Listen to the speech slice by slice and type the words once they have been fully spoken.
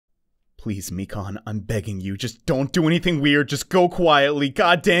Please, Mikan, I'm begging you. Just don't do anything weird. Just go quietly.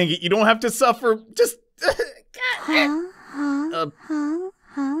 God dang it. You don't have to suffer. Just...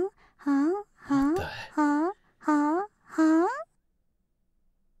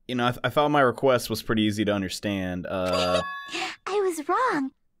 You know, I thought my request was pretty easy to understand. I was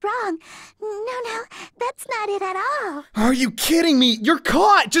wrong. No, that's not it at all. Are you kidding me? You're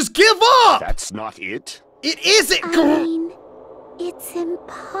caught! Just give up! That's not it? It isn't! I mean, it's impossible.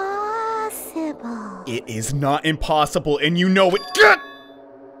 It is not impossible, and you know it.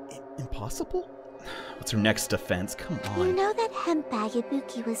 Impossible? What's her next defense? Come on. You know that hemp bag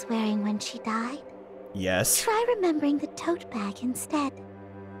Ibuki was wearing when she died? Yes. Try remembering the tote bag instead.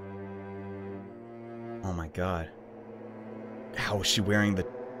 Oh my god. How was she wearing the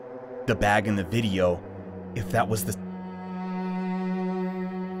bag in the video if that was the...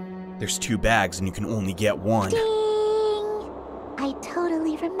 There's 2 bags and you can only get one. Ding! I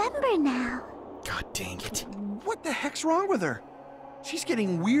totally remember now. God dang it. What the heck's wrong with her? She's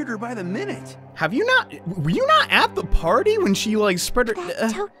getting weirder by the minute. Were you not at the party when she like spread her...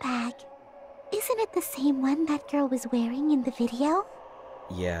 That tote bag. Isn't it the same one that girl was wearing in the video?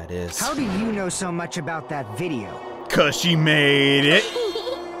 Yeah, it is. How do you know so much about that video? 'Cause she made it.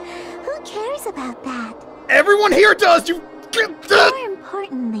 Who cares about that? Everyone here does, you... More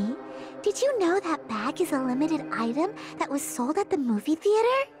importantly, did you know that bag is a limited item that was sold at the movie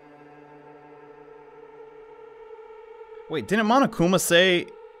theater? Wait, didn't Monokuma say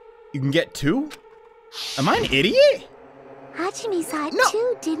you can get 2? Am I an idiot? Hajime saw it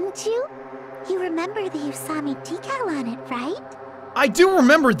too, didn't you? You remember the Usami decal on it, right? I do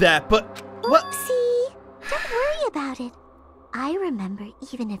remember that, but... What? Oopsie! Don't worry about it. I remember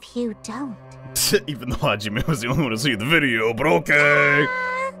even if you don't. Even though Hajime was the only one to see the video, but okay.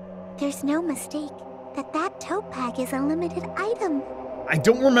 There's no mistake that tote bag is a limited item. I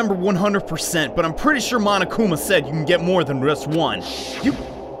don't remember 100%, but I'm pretty sure Monokuma said you can get more than just one. You...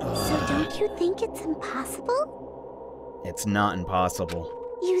 So don't you think it's impossible? It's not impossible.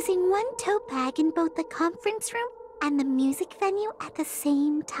 Using one tote bag in both the conference room and the music venue at the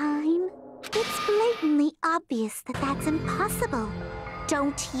same time? It's blatantly obvious that that's impossible.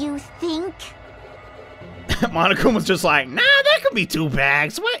 Don't you think? Monokuma's just like, nah, that could be 2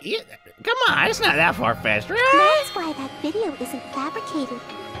 bags. What? Come on, it's not that far-fetched, right? That's why that video isn't fabricated,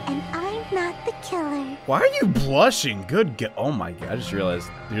 and I'm not the killer. Why are you blushing? Oh my god, I just realized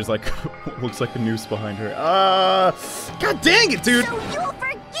there's like, what looks like a noose behind her. God dang it, dude! So you'll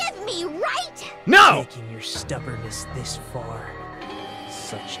forgive me, right? No! Taking your stubbornness this far.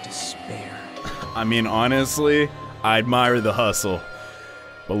 Such despair. I mean, honestly, I admire the hustle.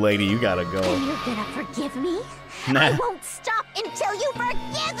 But lady, you gotta go. And you're gonna forgive me? Nah. I won't stop until you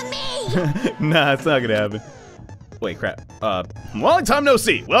forgive me! Nah, it's not gonna happen. Wait, crap. Long time no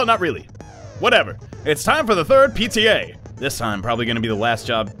see. Well, not really. Whatever. It's time for the 3rd PTA. This time, probably gonna be the last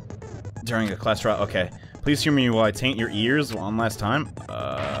job during a class trial. Okay. Please hear me while I taint your ears one last time.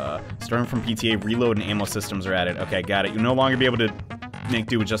 Starting from PTA, reload and ammo systems are added. Okay, got it. You'll no longer be able to make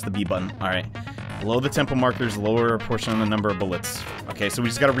do with just the B button. Alright. Below the tempo markers, lower a portion of the number of bullets. Okay, so we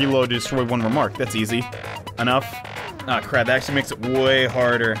just gotta reload to destroy 1 remark. That's easy. Enough. Ah, crap, that actually makes it way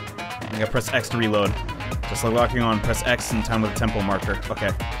harder. I gotta press X to reload. Just like locking on, press X in time with the tempo marker. Okay,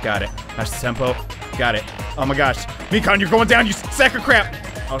 got it. Match the tempo. Got it. Oh my gosh. Mikan, you're going down, you sack of crap!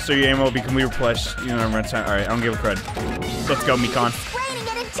 Also, your ammo will be completely replenished. You know, run time. Alright, I don't give a crud. Let's go, Mikan. Explaining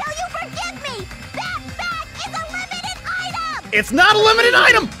it until you forgive me! That bag is a limited item! It's not a limited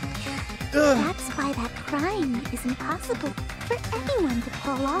item! Ugh. That's why that crime is impossible for anyone to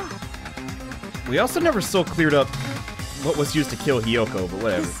pull off. We also never still cleared up what was used to kill Hiyoko, but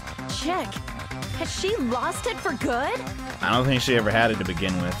whatever. This chick, has she lost it for good? I don't think she ever had it to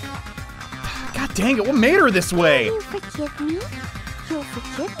begin with. God dang it, what made her this way? Will you forgive me? You'll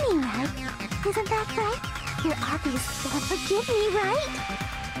forgive me, right? Isn't that right? You're obviously gonna forgive me, right?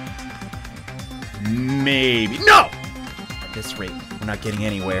 Maybe. No! At this rate, we're not getting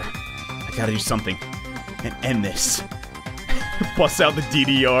anywhere. I gotta do something. And end this. Bust out the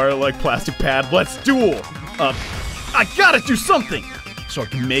DDR like plastic pad. Let's duel! I gotta do something! So I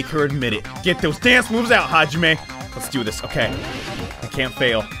can make her admit it. Get those dance moves out, Hajime! Let's do this, okay. I can't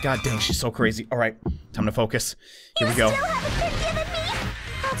fail. God dang, she's so crazy. Alright, time to focus. Here we go. You still haven't forgiven me?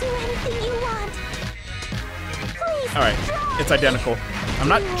 I'll do anything you want. Please, Alright, it's identical. I'm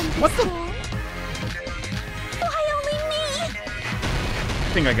not... What the... Why only me?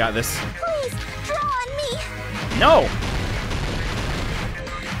 I think I got this. Please, draw on me. No!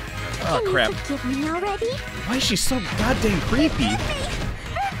 Oh, Can crap. you forgive me already? Why is she so goddamn creepy?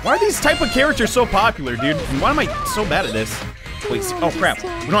 Why are these type of characters so popular, dude? And why am I so bad at this? Wait, see, oh crap.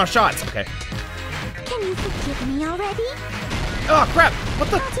 We don't have shots. Okay. Can you forgive me already? Oh crap. What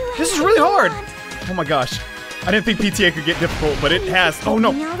the? This is really hard. Oh my gosh. I didn't think PTA could get difficult, but it has. Oh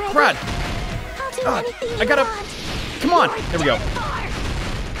no. Crap. I gotta. Come on. There we go.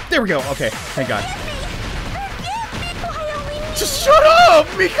 There we go. Okay. Thank God. Just shut up,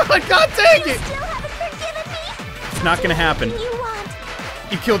 Mika. God dang it. It's not gonna happen.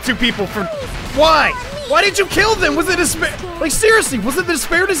 You killed 2 people for. Why? Why did you kill them? Was it despair? Like seriously, was it the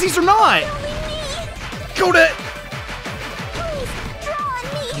despair disease or not? Go to.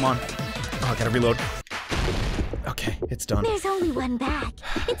 Come on. Oh, I gotta reload. Okay, it's done. There's only one bag.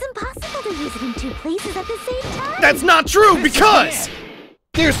 It's impossible to use it in 2 places at the same time. That's not true because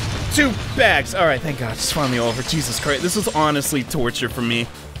there's 2 bags. All right, thank God, it's finally over. Jesus Christ, this was honestly torture for me.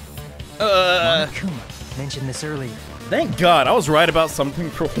 Kuma mentioned this earlier. Thank God, I was right about something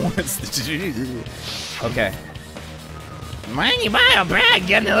for once. Okay. When you buy a bag,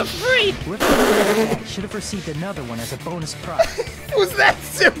 get another free. Should have received another one as a bonus prize. It was that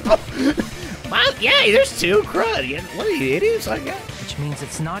simple. Well, yeah, there's 2 crud. What are you idiots? I got. Which means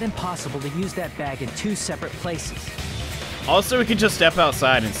it's not impossible to use that bag in 2 separate places. Also, we could just step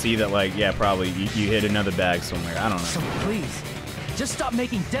outside and see that, like, yeah, probably you hit another bag somewhere. I don't know. So please, just stop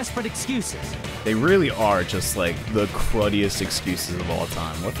making desperate excuses. They really are just like the cruddiest excuses of all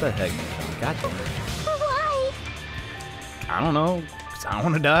time. What the heck? God damn it. Why? I don't know. 'Cause I don't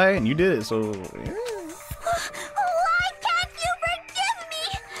want to die, and you did it, so. Yeah. Why can't you forgive me?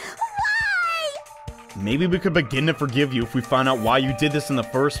 Why? Maybe we could begin to forgive you if we find out why you did this in the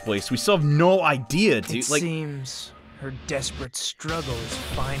first place. We still have no idea, dude. It seems her desperate struggle is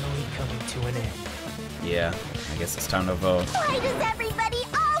finally coming to an end. Yeah, I guess it's time to vote. Why does everybody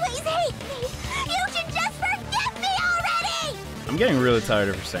always hate me? You should just forgive me already! I'm getting really tired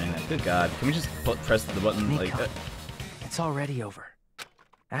of her saying that. Good God. Can we just press the button like that? It's already over.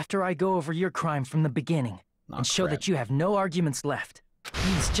 After I go over your crime from the beginning and show that you have no arguments left,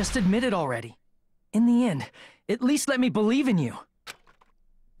 please just admit it already. In the end, at least let me believe in you.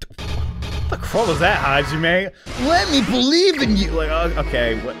 What the crap was that, Hajime? Let me believe in you! Like,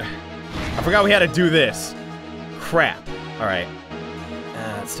 okay, what? I forgot we had to do this. Crap. Alright.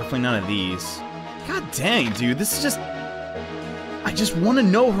 It's definitely none of these. God dang, dude, this is just... I just want to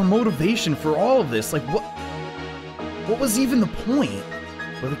know her motivation for all of this. Like, what was even the point?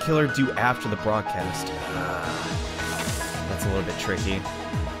 What did the killer do after the broadcast? That's a little bit tricky.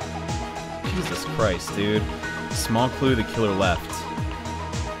 Jesus Christ, dude. Small clue the killer left.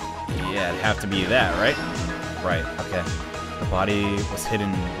 Yeah, it'd have to be that, right? Right, okay. The body was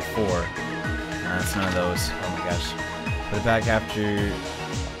hidden before. That's none of those. Oh my gosh. Put it back after...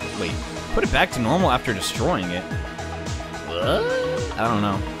 Wait. Put it back to normal after destroying it? What? I don't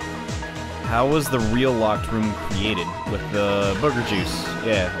know. How was the real locked room created? With the booger juice.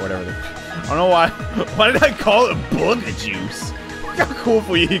 Yeah, or whatever. I don't know why. Why did I call it booger juice? Look how cool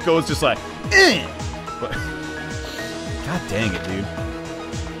if he goes just like, eh! But, God dang it, dude.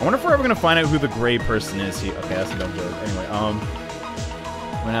 I wonder if we're ever gonna find out who the gray person is. Okay, that's a dumb joke. Anyway,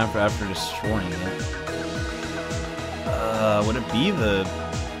 went after destroying it. Would it be the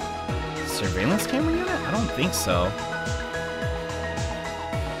surveillance camera unit? I don't think so.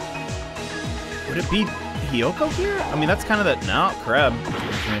 Would it be Hiyoko here? I mean, that's kind of the... No, crab.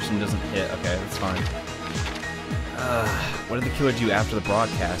 Information doesn't hit. Okay, that's fine. What did the killer do after the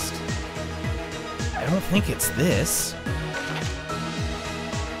broadcast? I don't think it's this.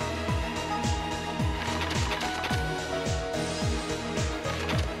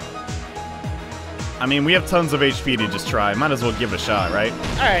 I mean, we have tons of HP to just try. Might as well give it a shot, right?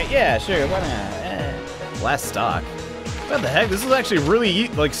 Alright, yeah, sure, why not? Last stock. What the heck? This is actually really,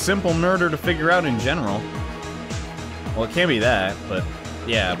 like, simple murder to figure out in general. Well, it can't be that, but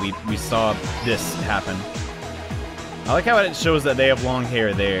yeah, we saw this happen. I like how it shows that they have long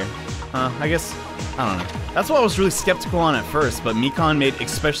hair there. I guess, I don't know. That's what I was really skeptical on at first, but Mikan made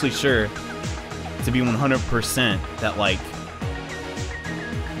especially sure to be 100% that, like,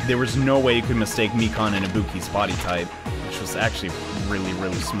 there was no way you could mistake Mikan and Ibuki's body type, which was actually really,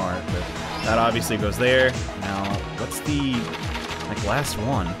 really smart. But that obviously goes there. Now, what's the, like, last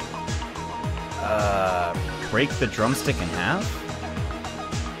one? Break the drumstick in half?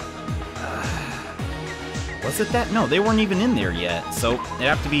 Was it that? No, they weren't even in there yet, so it'd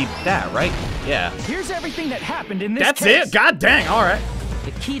have to be that, right? Yeah. Here's everything that happened in this That's case. it? God dang, alright.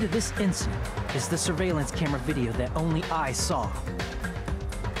 The key to this incident is the surveillance camera video that only I saw.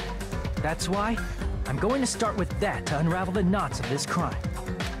 That's why I'm going to start with that to unravel the knots of this crime.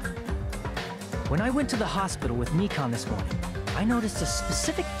 When I went to the hospital with Mikan this morning, I noticed a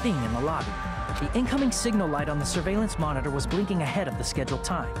specific thing in the lobby. The incoming signal light on the surveillance monitor was blinking ahead of the scheduled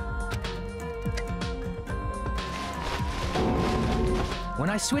time. When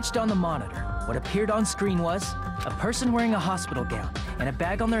I switched on the monitor, what appeared on screen was a person wearing a hospital gown and a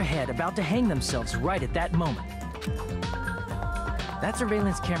bag on their head about to hang themselves right at that moment. That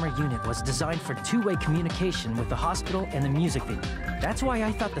surveillance camera unit was designed for two-way communication with the hospital and the music venue. That's why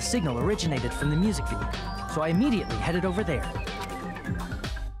I thought the signal originated from the music venue, so I immediately headed over there.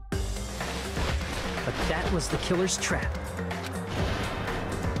 But that was the killer's trap.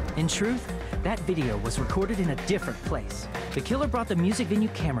 In truth, that video was recorded in a different place. The killer brought the music venue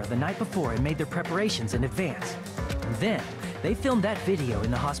camera the night before and made their preparations in advance. And then, they filmed that video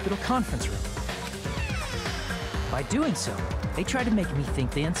in the hospital conference room. By doing so, they tried to make me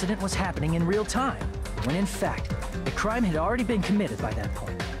think the incident was happening in real time, when in fact, the crime had already been committed by that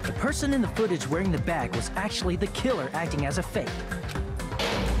point. The person in the footage wearing the bag was actually the killer acting as a fake.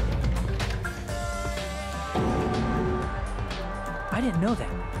 I didn't know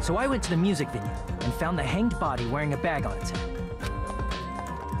that, so I went to the music venue and found the hanged body wearing a bag on its head.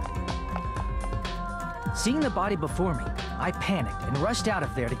 Seeing the body before me, I panicked and rushed out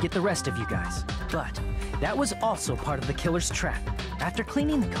of there to get the rest of you guys. But that was also part of the killer's trap. After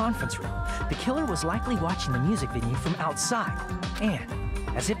cleaning the conference room, the killer was likely watching the music venue from outside. And,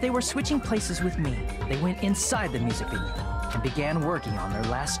 as if they were switching places with me, they went inside the music venue and began working on their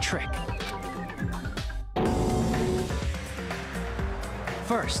last trick.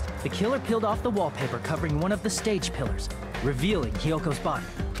 First, the killer peeled off the wallpaper covering one of the stage pillars, revealing Hyoko's body.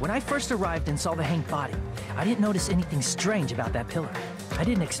 When I first arrived and saw the hanged body, I didn't notice anything strange about that pillar. I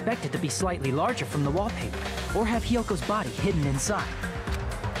didn't expect it to be slightly larger from the wallpaper, or have Hyoko's body hidden inside.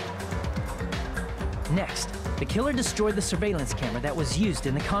 Next, the killer destroyed the surveillance camera that was used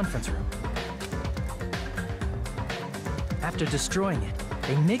in the conference room. After destroying it,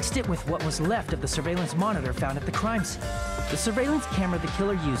 they mixed it with what was left of the surveillance monitor found at the crime scene. The surveillance camera the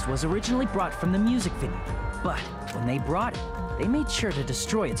killer used was originally brought from the music venue, but when they brought it, they made sure to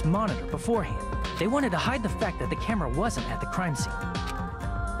destroy its monitor beforehand. They wanted to hide the fact that the camera wasn't at the crime scene.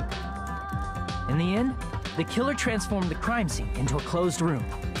 In the end, the killer transformed the crime scene into a closed room.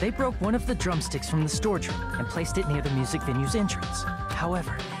 They broke one of the drumsticks from the storage room and placed it near the music venue's entrance.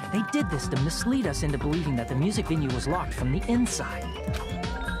 However, they did this to mislead us into believing that the music venue was locked from the inside.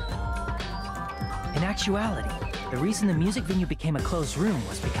 In actuality, the reason the music venue became a closed room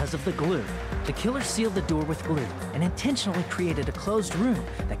was because of the glue. The killer sealed the door with glue and intentionally created a closed room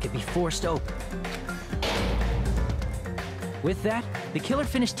that could be forced open. With that, the killer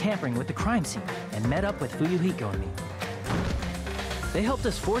finished tampering with the crime scene and met up with Fuyuhiko and me. They helped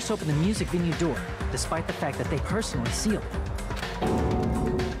us force open the music venue door, despite the fact that they personally sealed it.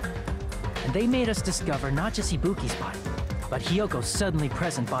 And they made us discover not just Ibuki's body, but Hyoko's suddenly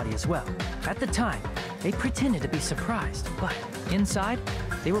present body as well. At the time, they pretended to be surprised, but inside,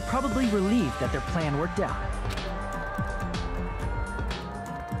 they were probably relieved that their plan worked out.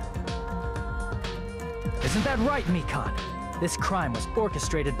 Isn't that right, Mikan? This crime was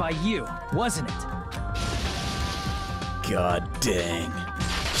orchestrated by you, wasn't it? God dang.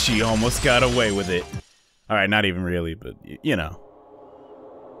 She almost got away with it. Alright, not even really, but you know.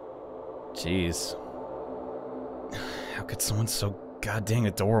 Jeez. How could someone so god dang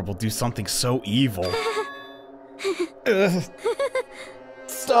adorable do something so evil?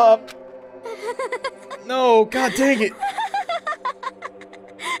 Stop. No, god dang it.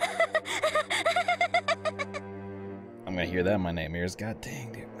 I'm gonna hear that in my nightmares. God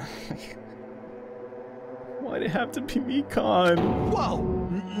dang, dude. Why'd it have to be Mikan? Whoa!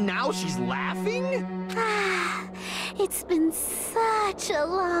 Now she's laughing? It's been such a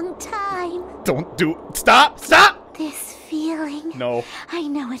long time. Don't do it. Stop! Stop! This feeling. No. I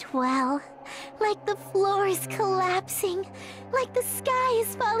know it well. Like the floor is collapsing. Like the sky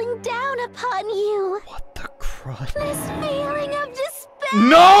is falling down upon you. What the crud? This feeling of despair.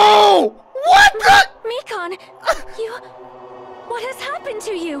 No! What the? Mikan, you... What has happened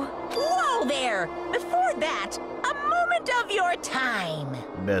to you? Whoa there! Before that, a moment of your time.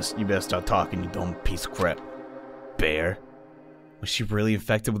 You best stop talking, you dumb piece of crap. Bear? Was she really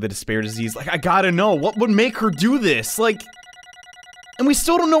infected with the despair disease? Like, I gotta know, what would make her do this? Like, and we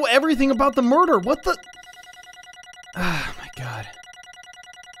still don't know everything about the murder. What the? Ah, my god.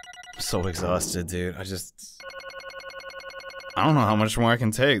 I'm so exhausted, dude. I don't know how much more I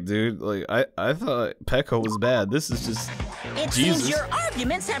can take, dude. Like, I thought Peko was bad. This is just... It seems your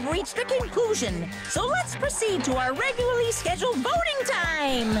arguments have reached a conclusion, so let's proceed to our regularly scheduled voting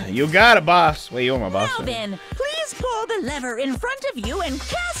time. You got it, boss. Wait, you're my boss. Now then, please pull the lever in front of you and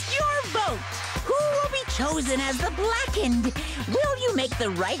cast your vote. Who will be chosen as the blackened? Will you make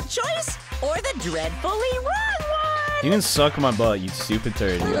the right choice or the dreadfully wrong one? You can suck my butt, you stupid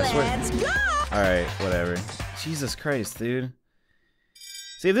turd. Let's go! Alright, whatever. Jesus Christ, dude.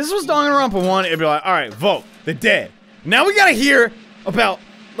 See, if this was Danganronpa 1, it'd be like, alright, vote. The dead. Now we gotta hear about,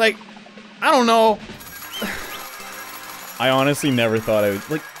 like, I don't know. I honestly never thought I would,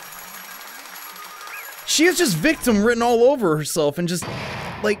 like... She has just victim written all over herself and just,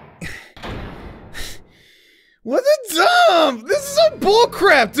 like... What a dump! This is some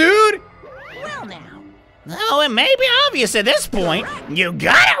bullcrap, dude! Well now. Oh, it may be obvious at this point. You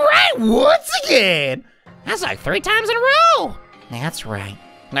got it right once again. That's like 3 times in a row. That's right.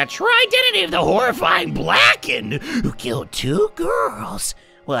 The true identity of the horrifying Blackened, who killed 2 girls,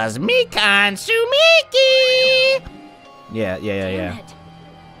 was Mikan Sumiki. Yeah.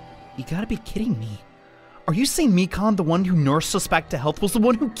 You gotta be kidding me. Are you saying Mikan, the one who nursed us back to health, was the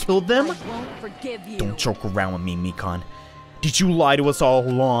one who killed them? I won't forgive you. Don't joke around with me, Mikan. Did you lie to us all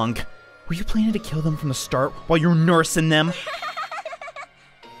along? Were you planning to kill them from the start while you were nursing them?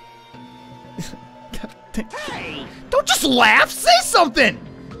 Hey, don't just laugh! Say something!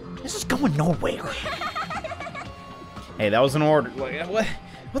 This is going nowhere. Hey, that was an order.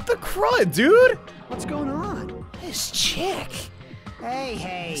 What the crud, dude? What's going on? This chick.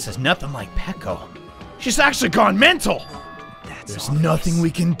 Hey. This is nothing like Peko. She's actually gone mental! There's nothing we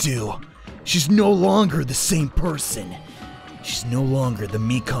can do. She's no longer the same person. She's no longer the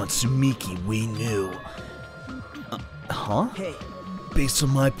Mikan Sumiki we knew. Huh? Hey. Based on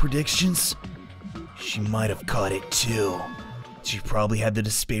my predictions, she might have caught it too. She probably had the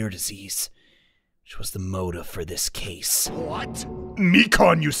despair disease, which was the motive for this case. What?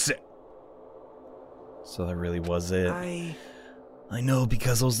 Mikan, you said! So that really was it. I know,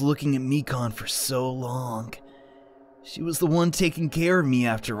 because I was looking at Mikan for so long. She was the one taking care of me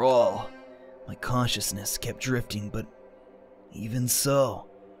after all. My consciousness kept drifting, but even so,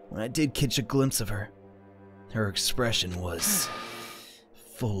 when I did catch a glimpse of her, her expression was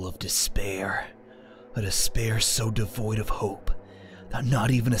full of despair. A despair so devoid of hope that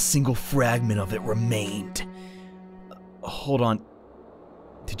not even a single fragment of it remained. Hold on.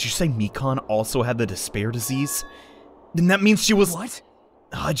 Did you say Mikan also had the despair disease? Then that means she was— What?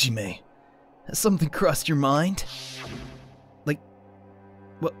 Hajime, has something crossed your mind? Like,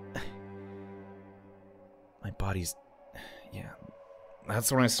 what? My body's— yeah.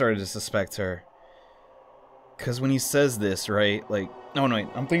 That's when I started to suspect her. Because when he says this, right, like— oh no, wait,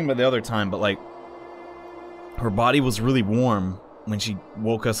 I'm thinking about the other time, but like, her body was really warm when she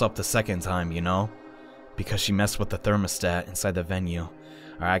woke us up the second time, you know? Because she messed with the thermostat inside the venue.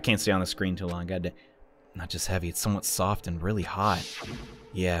 Alright, I can't stay on the screen too long, goddamn. Not just heavy, it's somewhat soft and really hot.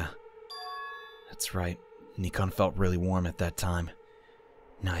 Yeah. That's right. Mikan felt really warm at that time.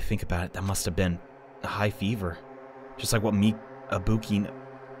 Now I think about it, that must have been a high fever. Just like what Abuki...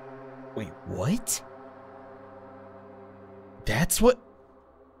 Wait, what? That's what...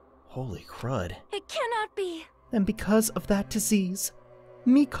 Holy crud. It cannot be. And because of that disease,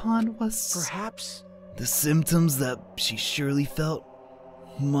 Mikan was... Perhaps. The symptoms that she surely felt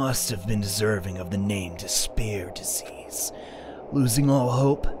must have been deserving of the name despair disease. Losing all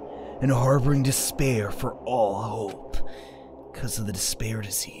hope and harboring despair for all hope. Because of the despair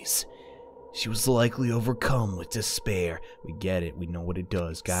disease, she was likely overcome with despair. We get it, we know what it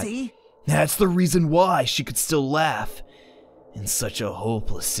does, guys. See? That's the reason why she could still laugh in such a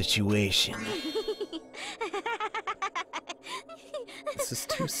hopeless situation. This is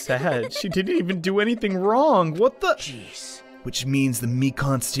too sad. She didn't even do anything wrong. What the? Jeez. Which means the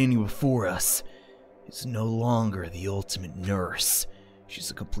Mikan standing before us is no longer the ultimate nurse.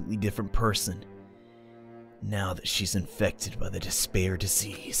 She's a completely different person. Now that she's infected by the despair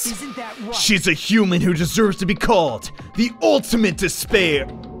disease. Isn't that right? She's a human who deserves to be called the ultimate despair.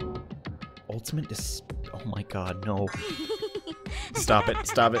 Oh my god, no. Stop it,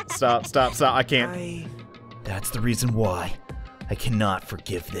 stop it, stop, I can't. That's the reason why I cannot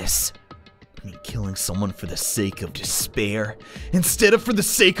forgive this. I mean, killing someone for the sake of despair instead of for the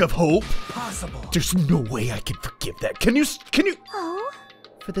sake of hope? Possible. There's no way I can forgive that. Can you? Oh?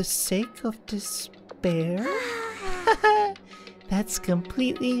 For the sake of despair? That's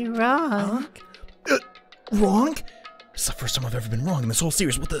completely wrong. Wrong? It's the first time I've ever been wrong in this whole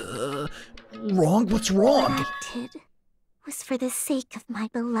series. What the? Wrong? What's wrong? What I did was for the sake of my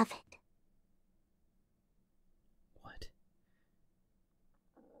beloved.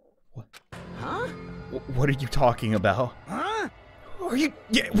 What? Huh? What are you talking about? Huh? Who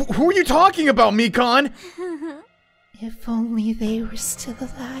are you talking about, Mikan? If only they were still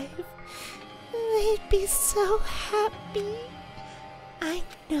alive, they'd be so happy. I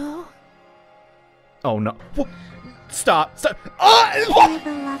know. Oh no. Stop. My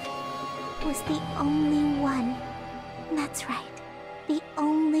beloved. was the only one. That's right. The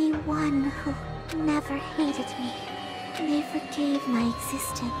only one who never hated me. They forgave my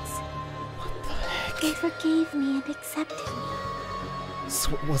existence. What the heck? They forgave me and accepted me.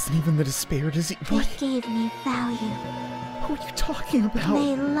 So it wasn't even the despair disease? What? They gave me value. Who are you talking about?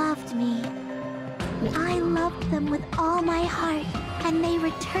 They loved me. I loved them with all my heart, and they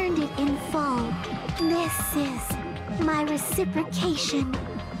returned it in full. This is my reciprocation.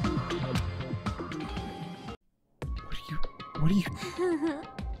 What are you...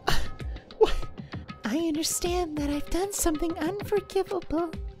 What? I understand that I've done something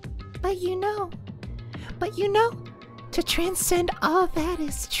unforgivable, but you know, to transcend all that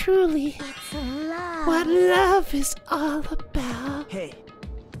is truly It's love. what love is all about. Hey.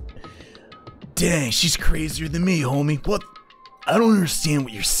 Dang, she's crazier than me, homie. What? I don't understand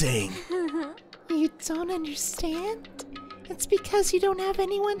what you're saying. You don't understand? It's because you don't have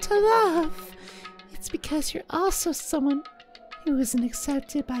anyone to love. It's because you're also someone who isn't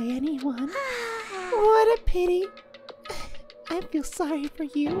accepted by anyone. What a pity. I feel sorry for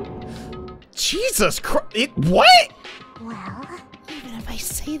you. Jesus Christ! What? Well, Even if I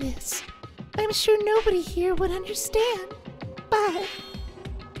say this, I'm sure nobody here would understand. But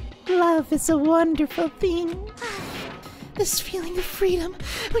love is a wonderful thing. This feeling of freedom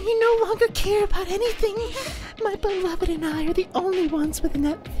when you no longer care about anything. My beloved and I are the only ones within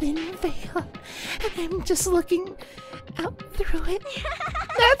that thin veil, and I'm just looking out through it.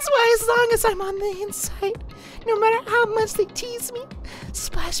 That's why as long as I'm on the inside, no matter how much they tease me,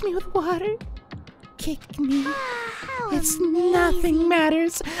 splash me with water, kick me, it's amazing. nothing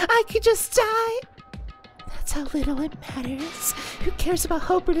matters. I could just die. That's how little it matters. Who cares about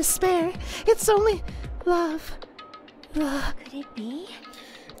hope or despair? It's only love. Love. Could it be?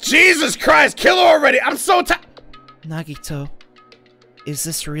 Jesus Christ, kill her already! I'm so tired! Nagito, is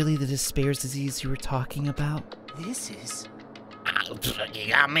this really the despair disease you were talking about? This is... You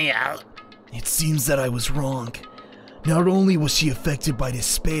got me out. It seems that I was wrong. Not only was she affected by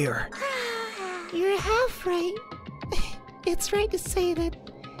despair... You're half right. It's right to say that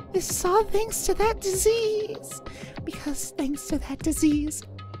this is all thanks to that disease. Because thanks to that disease,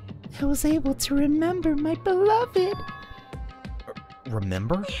 I was able to remember my beloved.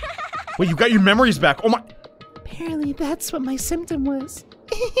 Remember? Wait, you got your memories back. Oh my... Apparently that's what my symptom was.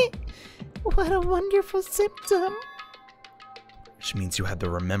 What a wonderful symptom. Which means you had the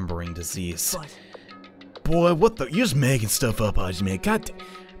remembering disease. But... Boy, what the... You're just making stuff up, Hajime. God...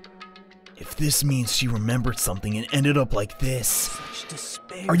 If this means she remembered something and ended up like this... Such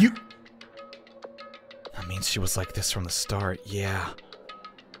despair. Are you... That means she was like this from the start, yeah.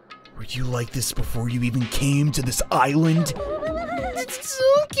 Were you like this before you even came to this island?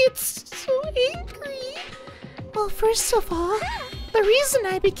 Don't get so angry. Well, first of all, the reason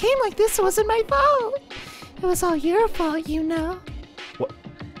I became like this wasn't my fault. It was all your fault, you know. What?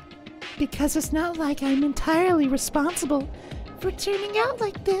 Because it's not like I'm entirely responsible for turning out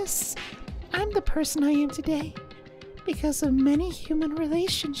like this. I'm the person I am today because of many human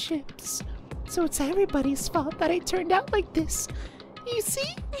relationships. So it's everybody's fault that I turned out like this. You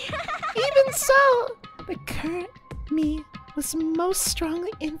see? Even so, the current me was most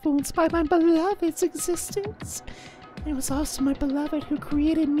strongly influenced by my beloved's existence. And it was also my beloved who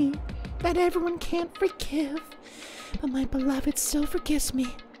created me that everyone can't forgive. But my beloved still forgives me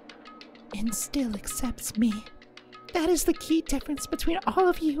and still accepts me. That is the key difference between all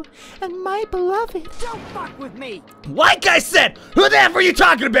of you and my beloved. Don't fuck with me! Like I said, who the F are you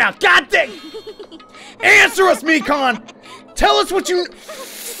talking about? God dang! Answer us, Mikon! Tell us what you...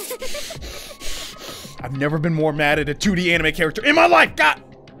 I've never been more mad at a 2D anime character in my life, God!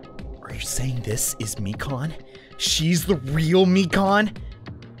 Are you saying this is Mikon? She's the real Mikon?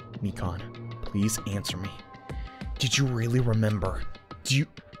 Mikon, please answer me. Did you really remember?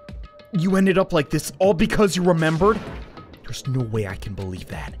 You ended up like this all because you remembered? There's no way I can believe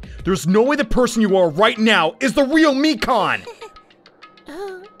that. There's no way the person you are right now is the real Mikon!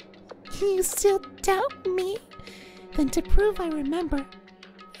 Oh, you still doubt me? Then to prove I remember,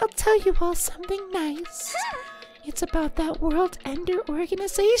 I'll tell you all something nice. It's about that World Ender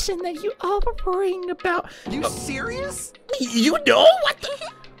organization that you all were worrying about. You serious? You know what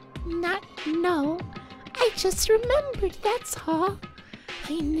the... No, I just remembered, that's all.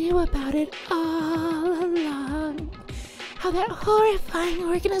 I knew about it all along. How that horrifying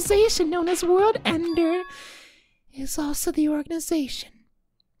organization known as World Ender is also the organization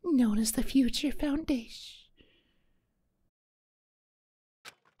known as the Future Foundation.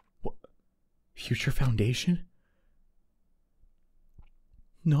 What? Future Foundation?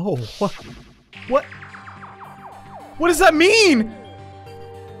 No, what? What does that mean?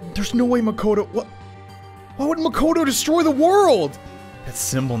 There's no way Makoto... What? Why would Makoto destroy the world? That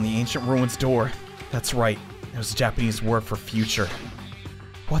symbol in the ancient ruins door. That's right. It was a Japanese word for future.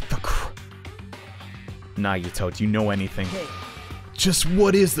 What the Nagito, do you know anything? Hey. Just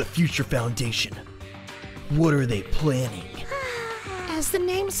what is the Future Foundation? What are they planning? As the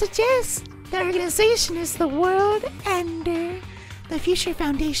name suggests, the organization is the world ender. The Future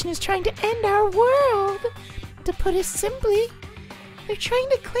Foundation is trying to end our world. To put it simply, they're trying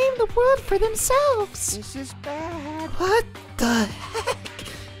to claim the world for themselves. This is bad. What the heck?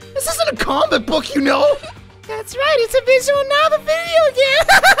 This isn't a comic book, you know? That's right, it's a visual novel video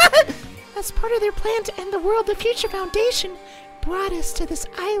game! As part of their plan to end the world, the Future Foundation brought us to this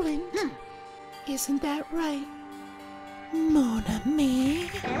island. Isn't that right, Mon ami?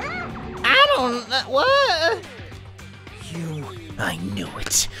 I don't know. What? I knew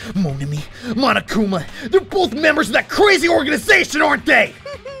it. Monami, Monokuma, they're both members of that crazy organization, aren't they?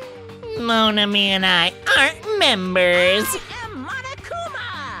 Monami and I aren't members. I am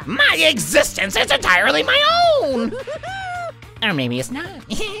Monokuma! My existence is entirely my own! Or maybe it's not.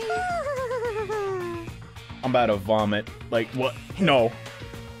 I'm about to vomit. Like, what? No.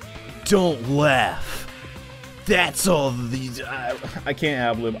 Don't laugh. That's all these... I can't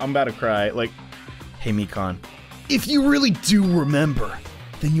ad-lib. I'm about to cry. Like, hey, Mikan. If you really do remember,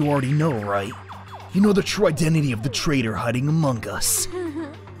 then you already know, right? You know the true identity of the traitor hiding among us.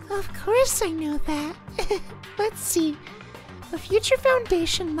 Of course I know that. Let's see. The Future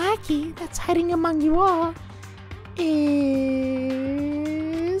Foundation lackey that's hiding among you all is...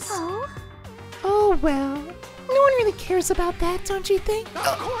 Oh, well. No one really cares about that, don't you think?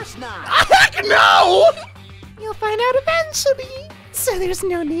 Of course not. Heck no! You'll find out eventually. So there's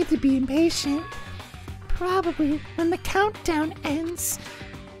no need to be impatient. Probably when the countdown ends.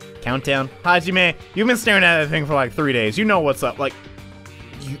 Countdown? Hajime, you've been staring at that thing for like 3 days. You know what's up. Like,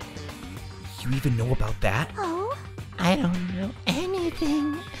 You even know about that? Oh? I don't know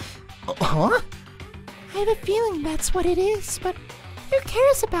anything. Huh? I have a feeling that's what it is, but who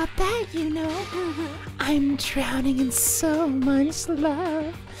cares about that, you know? I'm drowning in so much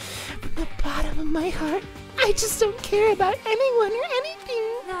love. From the bottom of my heart, I just don't care about anyone or anything.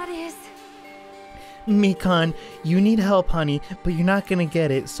 That is... Mikan, you need help, honey, but you're not gonna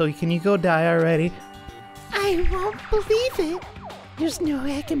get it, so can you go die already? I won't believe it. There's no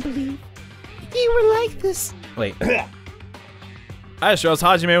way I can believe you were like this. wait. I just realized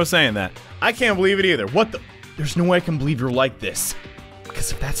Hajime was saying that. I can't believe it either. What the? There's no way I can believe you're like this.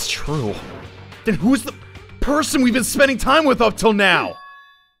 Because if that's true, then who's the person we've been spending time with up till now?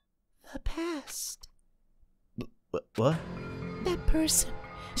 The past. What? That person.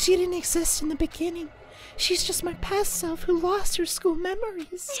 She didn't exist in the beginning. She's just my past self who lost her school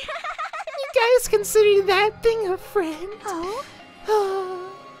memories. You guys consider that thing a friend?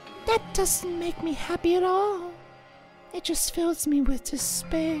 Oh, that doesn't make me happy at all. It just fills me with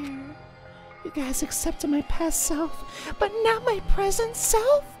despair. You guys accepted my past self, but not my present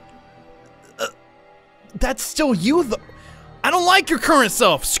self? That's still you, though. I don't like your current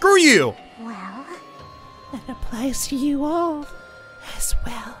self. Screw you. Well... That applies to you all as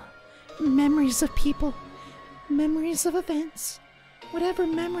well. Memories of people, memories of events, whatever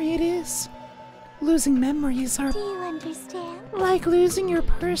memory it is. Losing memories are... Do you understand? Like losing your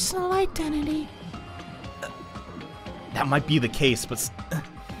personal identity. That might be the case, but I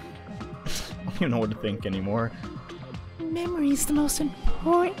don't even know what to think anymore. Memory is the most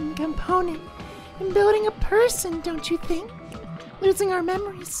important component in building a person, don't you think? Losing our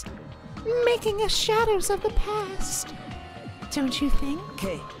memories, making us shadows of the past. Don't you think?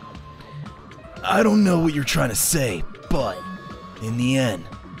 Okay. I don't know what you're trying to say, but in the end,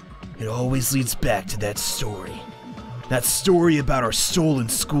 it always leads back to that story. That story about our stolen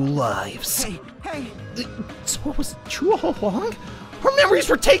school lives. Hey! So what was true all along? Our memories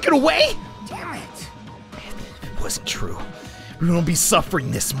were taken away? Damn it! If it wasn't true, we wouldn't be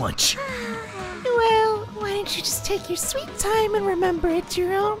suffering this much. Well, why don't you just take your sweet time and remember at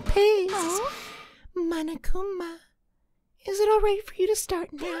your own pace? Monokuma, is it alright for you to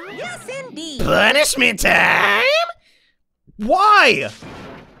start now? Yes, indeed. Punishment time? Why?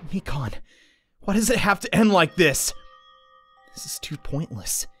 Mikan, why does it have to end like this? This is too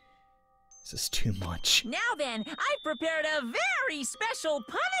pointless. This is too much. Now then, I've prepared a very special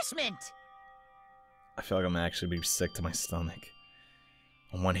punishment. I feel like I'm actually be sick to my stomach.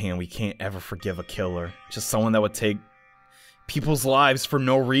 On one hand, we can't ever forgive a killer. Just someone that would take people's lives for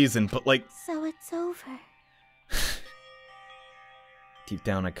no reason, but like... So it's over. Deep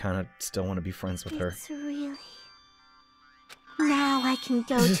down, I kind of still want to be friends with her. It's really... Now I can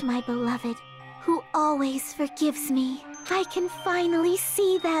go to my beloved, who always forgives me. I can finally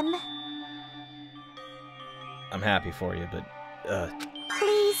see them. I'm happy for you, but,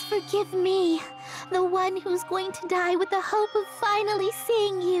 Please forgive me, the one who's going to die with the hope of finally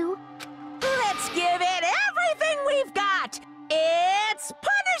seeing you. Let's give it everything we've got! It's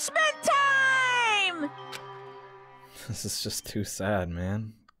punishment time! This is just too sad,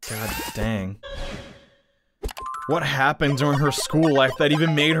 man. God dang. What happened during her school life that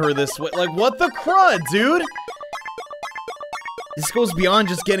even made her this way? Like, what the crud, dude? This goes beyond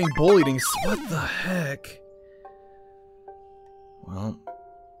just getting bullied and what the heck? Well,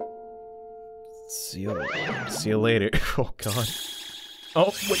 see you later. Oh god.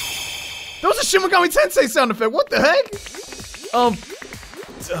 Oh wait, that was a Shin Megami Tensei sound effect. What the heck? Oh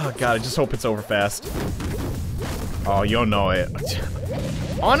god, I just hope it's over fast. Oh, you'll know it.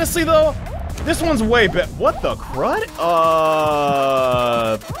 Honestly though, this one's way better. What the crud?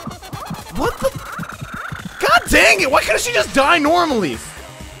 What the? God dang it! Why couldn't she just die normally?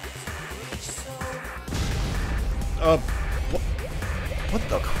 What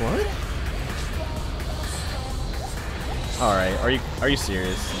the crud? Alright, are you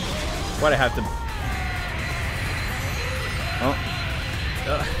serious? Why'd I have to... Oh.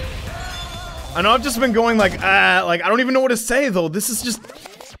 I know I've just been going like I don't even know what to say though. This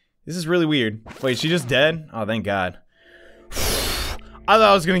is really weird. Wait, she just dead? Oh, thank God. I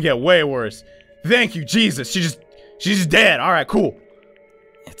thought it was gonna get way worse. Thank you, Jesus. She's just dead. Alright, cool.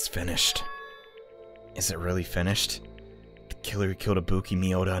 It's finished. Is it really finished? The killer who killed Ibuki,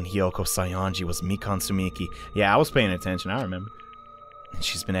 Miyoda, and Hiyoko Saionji was Mikan Sumiki. Yeah, I was paying attention, I remember. And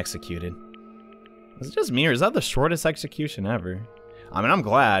she's been executed. Was it just me, or is that the shortest execution ever? I mean, I'm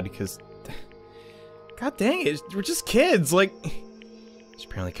glad, because... God dang it, we're just kids, like... She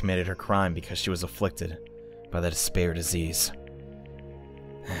apparently committed her crime because she was afflicted by the despair disease.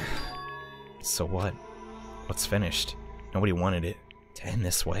 So what? What's finished? Nobody wanted it to end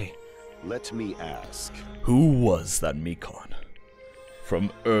this way. Let me ask. Who was that Mikan?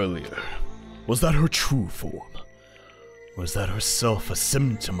 From earlier? Was that her true form? Was that herself a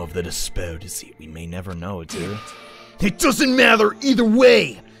symptom of the despair disease? We may never know, dude. It doesn't matter either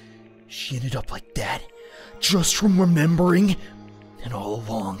way! She ended up like that, just from remembering. And all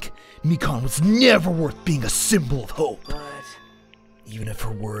along, Mikan was never worth being a symbol of hope. But... even if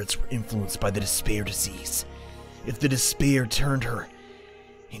her words were influenced by the despair disease, if the despair turned her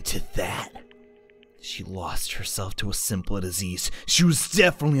into that, she lost herself to a simpler disease. She was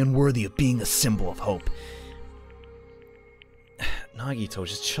definitely unworthy of being a symbol of hope. Nagito,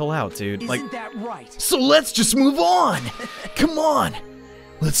 just chill out, dude. Isn't that right? So let's just move on! Come on!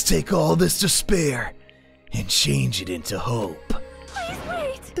 Let's take all this despair and change it into hope. Please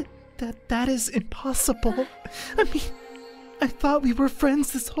wait! That is impossible. I mean, I thought we were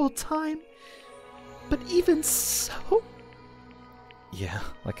friends this whole time. But even so... Yeah,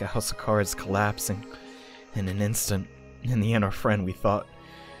 like a house of cards collapsing in an instant. In the end, our friend we thought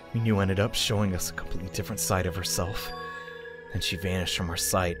we knew ended up showing us a completely different side of herself. Then she vanished from our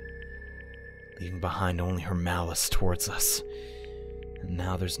sight, leaving behind only her malice towards us. And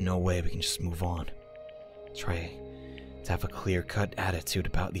now there's no way we can just move on. Try to have a clear-cut attitude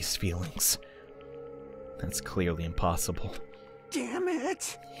about these feelings. That's clearly impossible. Damn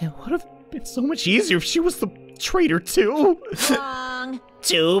it! It would have been so much easier if she was the traitor too. Wrong.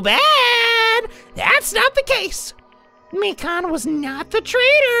 Too bad! That's not the case. Mikan was not the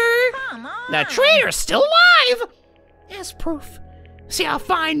traitor. Come on. The traitor's still alive. As proof. See how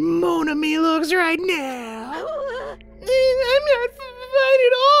fine Monami looks right now. I'm not fine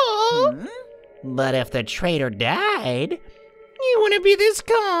at all. But if the traitor died, you wouldn't be this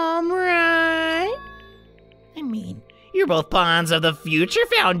calm, right? I mean, you're both pawns of the Future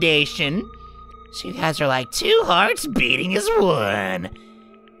Foundation. So you guys are like two hearts beating as one.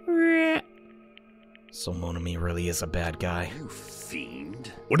 So Monami really is a bad guy. You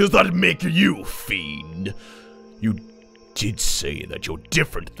fiend. What does that make you, fiend? You did say that you're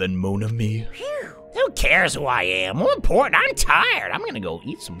different than Monami. Who cares who I am? More important, I'm tired. I'm gonna go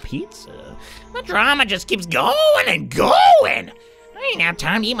eat some pizza. The drama just keeps going and going. I ain't have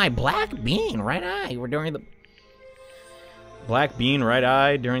time to eat my black bean right eye. We're during the black bean right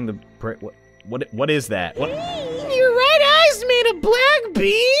eye during the what is that? What? Your right eye's made of black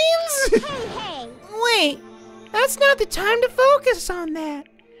beans? Hey! Wait, that's not the time to focus on that.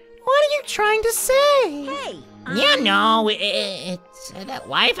 What are you trying to say? Hey! You know, it's that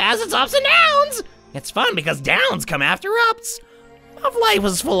life has its ups and downs. It's fun because downs come after ups. If life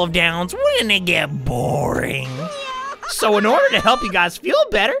was full of downs, wouldn't it get boring? So in order to help you guys feel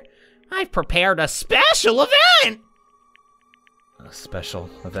better, I've prepared a special event. A special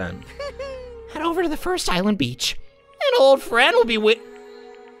event. Head over to the first island beach. An old friend will be with...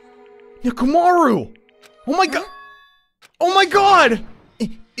 Nekomaru! Oh my god! Oh my god!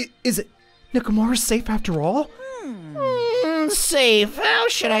 Is it Nekomaru safe after all? Safe. How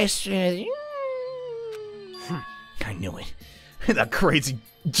should I say? I knew it. That crazy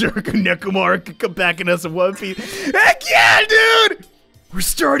jerk of Nekomaru could come back in us in one piece. Heck yeah, dude! We're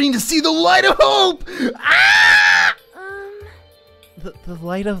starting to see the light of hope! Ah! The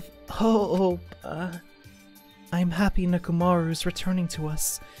light of hope. I'm happy Nekomaru's returning to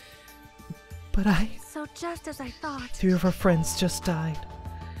us. But So just as I thought. 3 of our friends just died.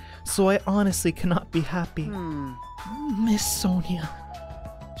 So I honestly cannot be happy. Miss Sonia.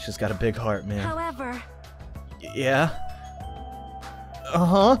 She's got a big heart, man. However. Yeah?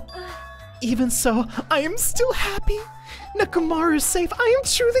 Uh-huh. Even so, I am still happy. Nekomaru is safe. I am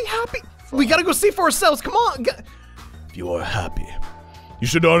truly happy. We gotta go see for ourselves. Come on. If you are happy, you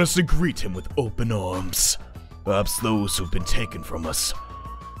should honestly greet him with open arms. Perhaps those who've been taken from us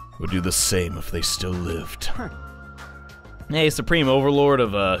would do the same if they still lived. Hey, Supreme Overlord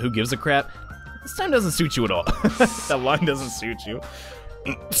of Who Gives a Crap. This time doesn't suit you at all. That line doesn't suit you.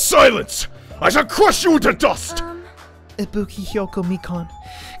 Silence! I shall crush you into dust! Ibuki Hyoko Mikon,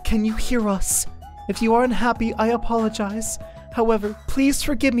 can you hear us? If you are unhappy, I apologize. However, please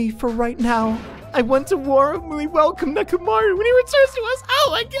forgive me for right now. I want to warmly welcome Nekomaru when he returns to us. Oh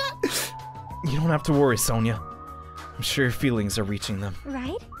my god! You don't have to worry, Sonia. I'm sure your feelings are reaching them.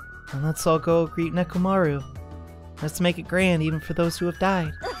 Right? And let's all go greet Nekomaru. Let's make it grand even for those who have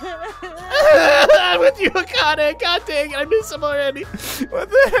died. I'm with you, Akane. God dang it, I miss him already. What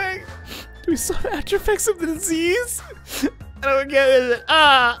the heck? Do we still have after effects of the disease? I don't get it.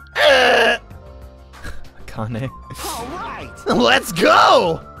 Akane. All right. Let's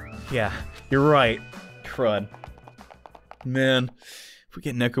go! Yeah, you're right. Crud. Man, if we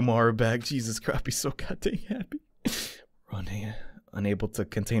get Nekomaru back, Jesus Christ, I'd be so goddamn happy. Running, unable to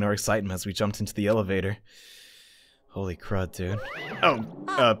contain our excitement as we jumped into the elevator. Holy crud, dude.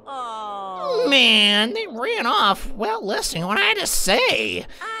 Oh, man, they ran off while listening to what I had to say.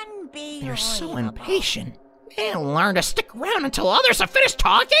 They're so impatient. They didn't learn to stick around until others have finished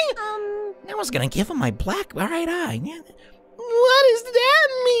talking? I was gonna give them my black right eye. What does that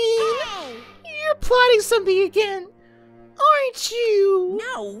mean? You're plotting something again, aren't you?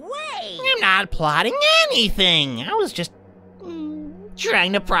 No way! I'm not plotting anything. I was just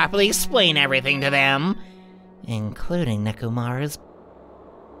trying to properly explain everything to them. Including Nekomaru's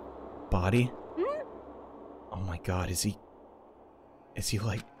body? Oh my god, is he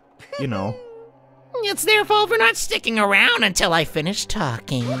like, you know? It's their fault for not sticking around until I finish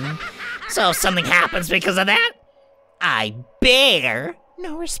talking. So if something happens because of that, I bear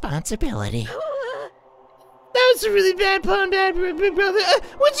no responsibility. That was a really bad pun, bad big brother.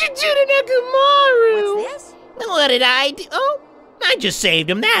 What'd you do to Nekomaru? What's this? What did I do? Oh, I just saved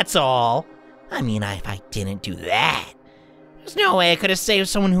him, that's all. I mean, if I didn't do that, there's no way I could have saved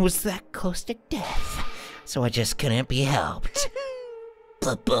someone who was that close to death. So it just couldn't be helped.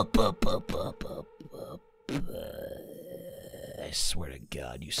 I swear to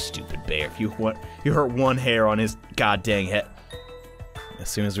God, you stupid bear. If you hurt one hair on his goddamn head. As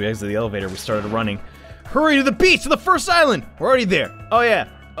soon as we exited the elevator, we started running. Hurry to the beach, to the first island! We're already there. Oh yeah.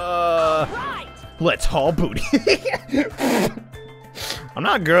 Right. Let's haul booty. I'm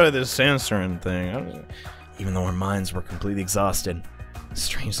not good at this sandstorm thing. Even though our minds were completely exhausted.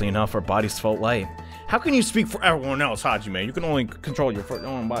 Strangely enough, our bodies felt light. How can you speak for everyone else, Hajime? You can only control your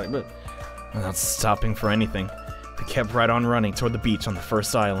own body, but without stopping for anything. We kept right on running toward the beach on the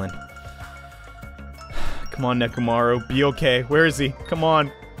first island. Come on, Nekomaru, be okay. Where is he? Come on.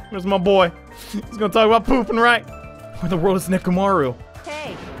 Where's my boy? He's gonna talk about pooping, right? Where the world is Nekomaru?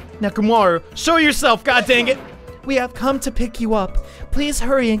 Hey. Nekomaru, show yourself, god dang it! We have come to pick you up. Please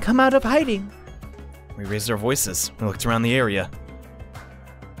hurry and come out of hiding. We raised our voices. We looked around the area.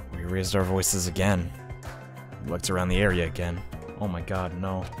 We raised our voices again. We looked around the area again. Oh my god,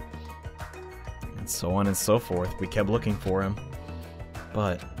 no. And so on and so forth. We kept looking for him.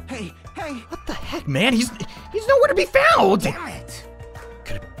 But... Hey! What the heck, man? He's nowhere to be found! Damn it!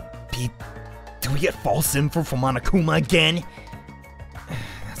 Could it be... Did we get false info from Monokuma again?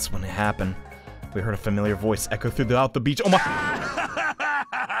 That's when it happened. We heard a familiar voice echo throughout the beach. Oh my...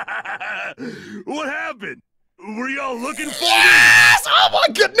 What happened? Were y'all looking for me? Yes! Oh my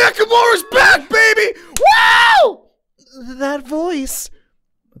god, Nekomaru's back, baby! Wow! That voice.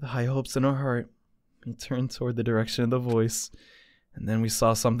 With high hopes in our heart, we turned toward the direction of the voice, and then we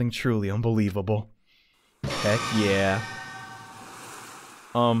saw something truly unbelievable. Heck yeah.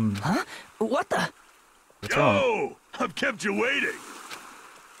 Huh? What the? What's wrong? Yo! I've kept you waiting.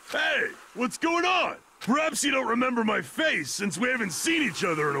 Hey, what's going on? Perhaps you don't remember my face since we haven't seen each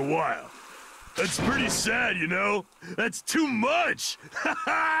other in a while. That's pretty sad, you know? That's too much!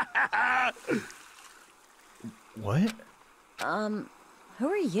 What? Who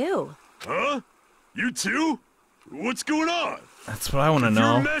are you? Huh? You too? What's going on? That's what I want to If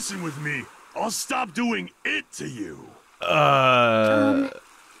know. you're messing with me, I'll stop doing it to you.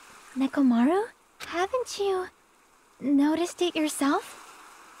 Nekomaru? Haven't you noticed it yourself?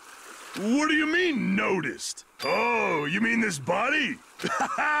 What do you mean, noticed? Oh, you mean this body?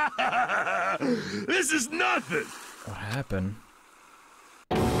 This is nothing! What happened?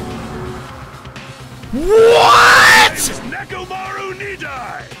 What?! This is Nekomaru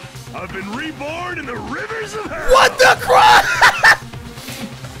Nidai! I've been reborn in the rivers of hell! What the crap?!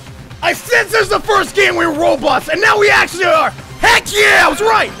 I said this is the first game we were robots, and now we actually are! Heck yeah, I was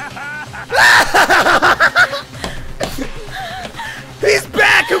right! He's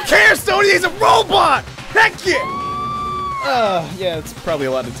back! Who cares, Tony? He's a robot! Heck yeah! Yeah, it's probably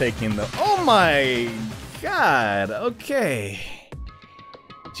a lot to take in, though. Oh my god, okay.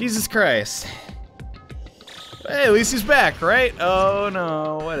 Jesus Christ. Hey, at least he's back, right? Oh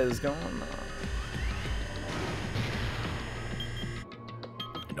no, what is going on?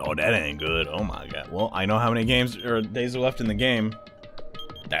 No, that ain't good. Oh my god. Well, I know how many games or days are left in the game.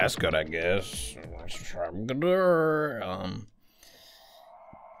 That's good, I guess. Let's try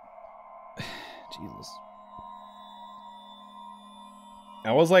Jesus.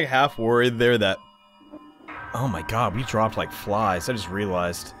 I was like half worried there that... Oh my god, we dropped like flies. I just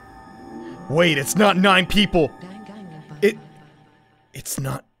realized. Wait, it's not 9 people! It's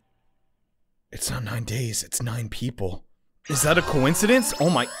not 9 days, it's 9 people. Is that a coincidence? Oh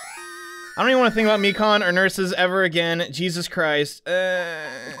my... I don't even want to think about Mikon or nurses ever again. Jesus Christ.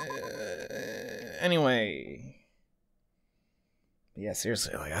 Anyway. Yeah,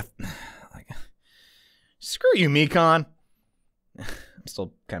 seriously, like, screw you, Mikon. I'm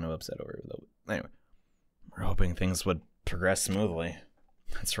still kind of upset over it, though. Anyway. We're hoping things would progress smoothly.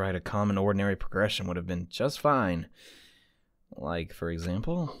 That's right, a common, ordinary progression would have been just fine. Like, for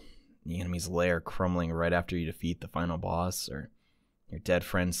example, the enemy's lair crumbling right after you defeat the final boss, or your dead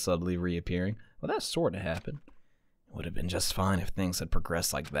friend suddenly reappearing. Well, that sort of happened. It would have been just fine if things had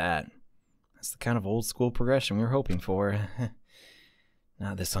progressed like that. That's the kind of old-school progression we were hoping for.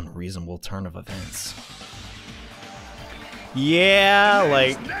 Not this unreasonable turn of events. Yeah,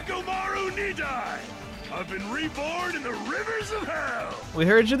 like... Nekomaru Nidai! I've been reborn in the rivers of hell! We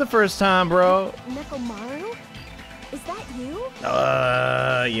heard you the first time, bro. Nekomaru? Is that you?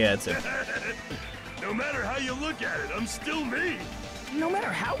 Yeah, it's it. No matter how you look at it, I'm still me! No matter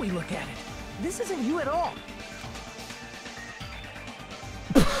how we look at it, this isn't you at all.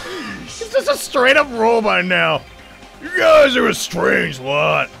 He's just a straight-up robot now. You guys are a strange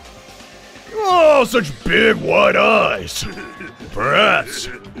lot. Oh, such big white eyes. Perhaps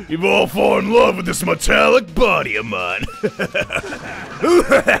you've all fallen in love with this metallic body of mine.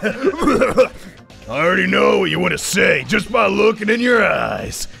 I already know what you want to say just by looking in your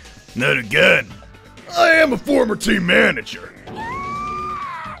eyes. And then again, I am a former team manager.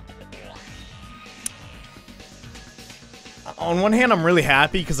 On one hand, I'm really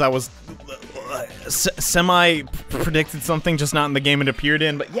happy because I was semi-predicted something, just not in the game it appeared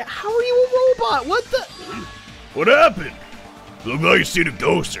in. But yeah, how are you a robot? What the? What happened? Look like you seen a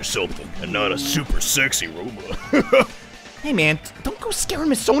ghost or something, and not a super sexy robot. Hey man, don't go scaring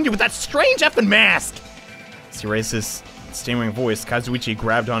Miss Sonia with that strange effing mask! As he raised his stammering voice, Kazuichi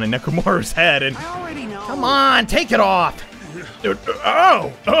grabbed onto Nekomaru's head and... I already know. Come on, take it off!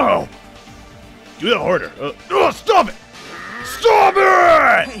 Ow! Ow! Do that harder. Oh, stop it! Stop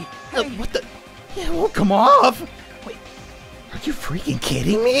it! Hey, what the? It won't come off! Wait, are you freaking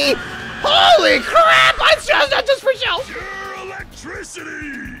kidding me? Holy crap! It's just for show! Pure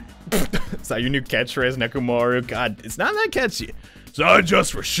electricity! Is that your new catchphrase, Nekomaru? God, it's not that catchy. It's not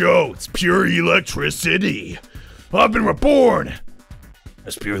just for show, it's pure electricity. I've been reborn.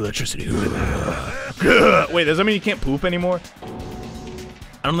 That's pure electricity. Wait, does that mean you can't poop anymore?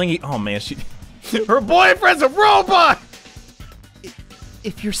 I don't think he... Oh man, her boyfriend's a robot!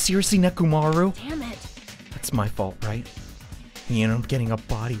 If you're seriously Nekomaru... Damn it. That's my fault, right? You know, getting a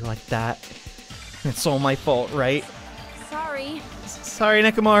body like that. It's all my fault, right? Sorry. Sorry,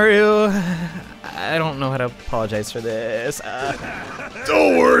 Nekomaru. I don't know how to apologize for this.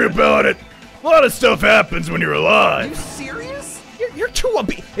 Don't worry about it. A lot of stuff happens when you're alive. Are you serious? You're too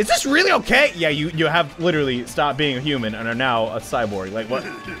obese. Is this really okay? Yeah, you have literally stopped being a human and are now a cyborg. Like, what?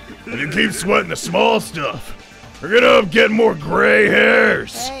 If you keep sweating the small stuff, we're gonna end up getting more gray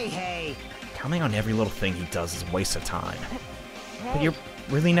hairs. Hey. Commenting on every little thing he does is a waste of time. But you're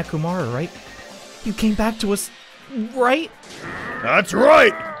really Nekomaru, right? You came back to us, right? That's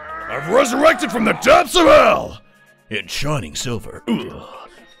right! I've resurrected from the depths of hell! In shining silver.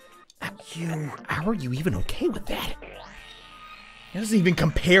 How are you even okay with that? It doesn't even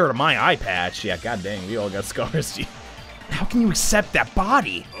compare to my eye patch. Yeah, god dang, we all got scars. How can you accept that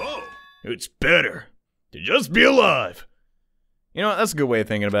body? Oh, It's better to just be alive. You know what, that's a good way of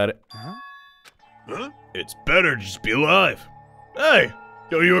thinking about it. huh? It's better to just be alive. Hey,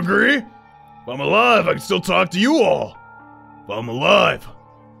 don't you agree? If I'm alive, I can still talk to you all. If I'm alive,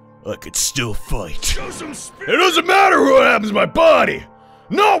 I could still fight. Show some spirit. It doesn't matter what happens to my body.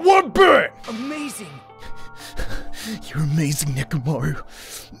 Not one bit. Amazing. You're amazing, Nekomaru.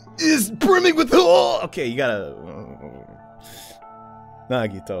 Is brimming with hope. Okay, you gotta...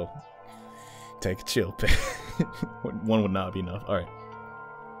 Nagito. Take a chill pill. One would not be enough. Alright.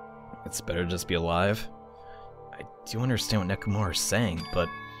 It's better to just be alive. I do understand what Nekomaru's saying, but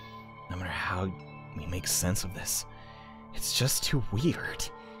no matter how we make sense of this, it's just too weird.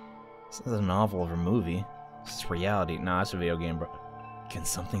 This isn't a novel or a movie. It's reality. Nah, it's a video game, bro. Can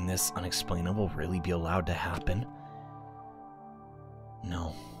something this unexplainable really be allowed to happen?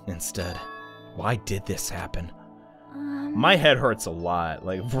 No. Instead, why did this happen? My head hurts a lot.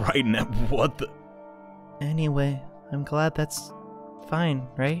 Like, right now, what the... Anyway, I'm glad that's fine,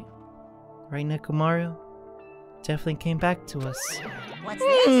 right? Right, Nekomaru? Definitely came back to us. What's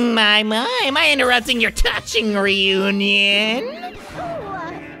this? My, am I interrupting your touching reunion?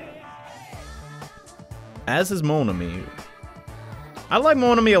 As is Monami. I like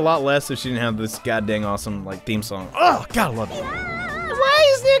Monami a lot less if she didn't have this goddamn awesome, like, theme song. Oh, God, I love it.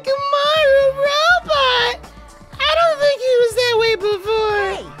 Why is Nekomaru a robot? I don't think he was that way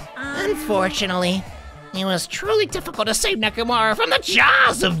before. Unfortunately, it was truly difficult to save Nekomaru from the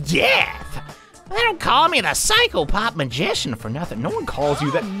jaws of death. They don't call me the psycho-pop magician for nothing. No one calls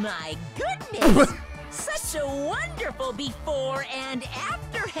you that. Oh my goodness! Such a wonderful before and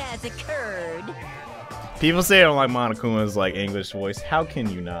after has occurred. People say I don't like Monokuma's, like, English voice. How can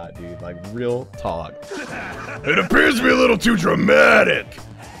you not, dude? Like, real talk. It appears to be a little too dramatic.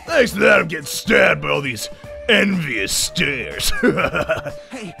 Thanks to that, I'm getting stabbed by all these envious stares.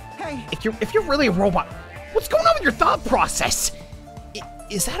 Hey! If you're really a robot, what's going on with your thought process?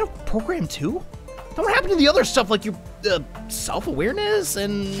 Is that a program too? Then what happened to the other stuff, like your self-awareness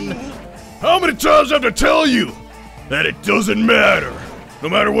and... How many times do I have to tell you that it doesn't matter, no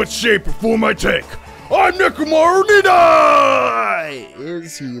matter what shape or form I take? I'm Nekomaru Nidai!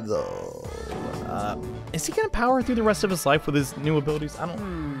 Is he though? Is he gonna power through the rest of his life with his new abilities? I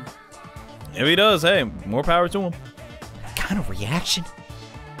don't. If he does, hey, more power to him. What kind of reaction?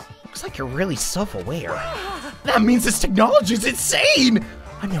 Looks like you're really self-aware. That means this technology is insane!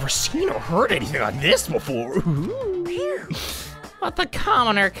 I've never seen or heard anything like this before. What the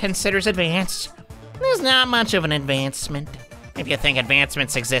commoner considers advanced is not much of an advancement. If you think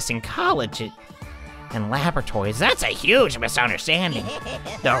advancements exist in college and laboratories, that's a huge misunderstanding.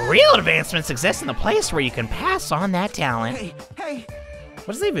 The real advancements exist in the place where you can pass on that talent. Hey!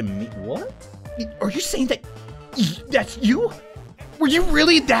 What does that even mean? What? Are you saying that that's you? Were you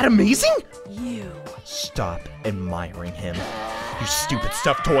really that amazing? You. Stop admiring him. You stupid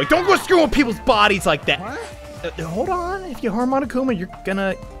stuffed toy. Don't go screwing with people's bodies like that. Hold on. If you harm Monokuma, you're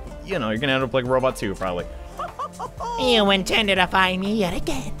gonna, you're gonna end up like a robot too, probably. You intended to find me yet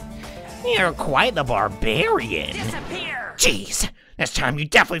again. You're quite the barbarian. Disappear! Jeez, this time you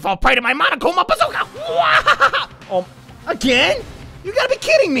definitely fall prey to my Monokuma bazooka. Again? You gotta be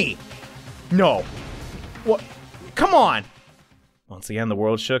kidding me. No. What? Come on. Once again, the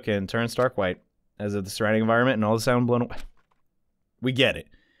world shook and turned stark white, as if the surrounding environment and all the sound blown away. We get it.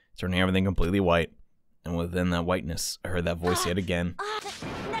 Turning everything completely white. And within that whiteness, I heard that voice yet again.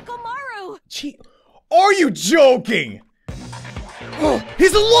 Nekomaru! Gee, are you joking? Oh,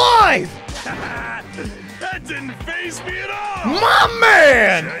 he's alive! That didn't faze me at all! My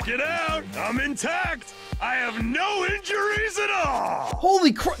man! Check it out! I'm intact! I have no injuries at all!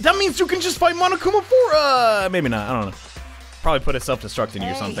 Holy crap, that means you can just fight Monokuma for, maybe not, I don't know. Probably put a self-destruct in you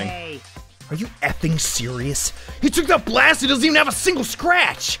or something. Are you effing serious? He took that blast, he doesn't even have a single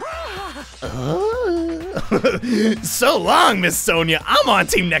scratch! So long, Miss Sonia, I'm on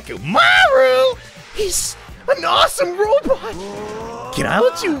Team Nekomaru! He's an awesome robot! Can I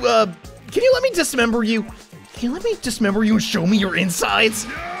let you, can you let me dismember you? Can you let me dismember you and show me your insides?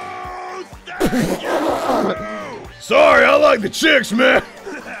 No, thank you! Sorry, I like the chicks, man.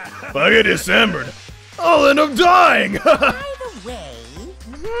 If I get dismembered, I'll end up dying. By the way,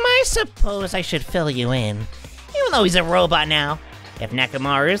 I suppose I should fill you in. Even though he's a robot now, if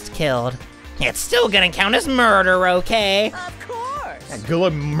Nekomaru is killed, it's still gonna count as murder, okay? of course! Yeah, good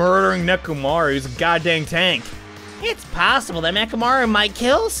luck murdering Nekomaru. He's a goddamn tank. It's possible that Nekomaru might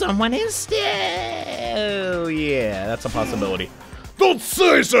kill someone instead. Oh, yeah, that's a possibility. Don't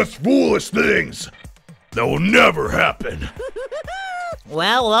say such foolish things. That will never happen.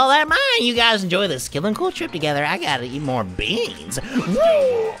 Well, with all that in mind, you guys enjoy this skill and cool trip together. I gotta eat more beans.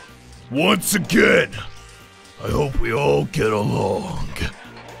 Woo! Once again, I hope we all get along.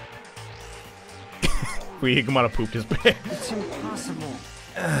 We come out of pooped his pants. It's impossible.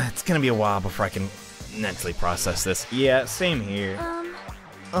 It's gonna be a while before I can mentally process this. Yeah, same here.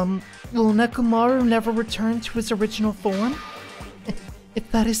 Will Nekomaru never return to his original form?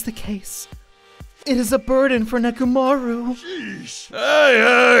 If that is the case, it is a burden for Nekomaru. Jeez.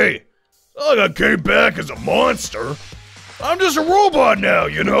 Hey! Look, I came back as a monster. I'm just a robot now,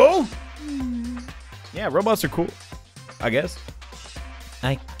 you know? Yeah, robots are cool, I guess.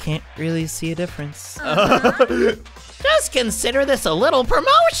 I can't really see a difference. Just consider this a little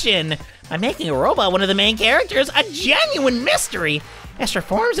promotion. By making a robot one of the main characters, a genuine mystery has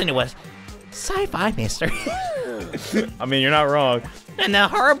transforms into a sci-fi mystery. I mean, you're not wrong. And the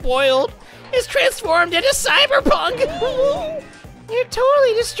hard-boiled is transformed into cyberpunk. You're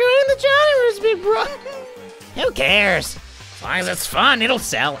totally destroying the genres, big bro. Who cares? As long as it's fun, it'll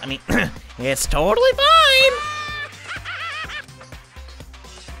sell. I mean, it's totally fine.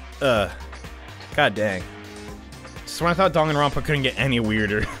 God dang. Just when I thought Danganronpa couldn't get any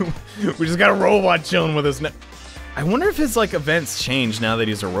weirder, we just got a robot chilling with us. I wonder if his like events change now that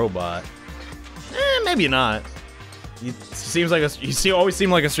he's a robot. Maybe not. He seems like he always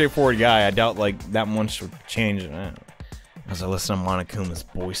seemed like a straightforward guy. I doubt like that much would change. As I listen to Monokuma's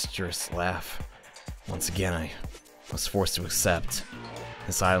boisterous laugh, once again I was forced to accept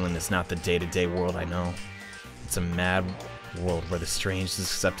this island is not the day-to-day world I know. It's a mad world where the strange is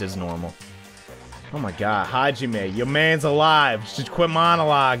accepted as normal. Oh my god, Hajime, your man's alive. Just quit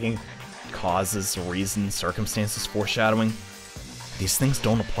monologuing. Causes, reasons, circumstances, foreshadowing. These things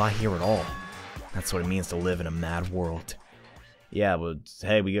don't apply here at all. That's what it means to live in a mad world. Yeah, but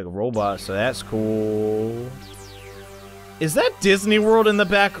hey, we get a robot, so that's cool. Is that Disney World in the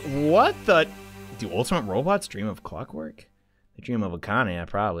back? What the? Do ultimate robots dream of clockwork? They dream of Akane, yeah,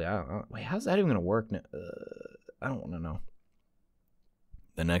 probably. I don't know. Wait, how's that even gonna work? I don't want to know.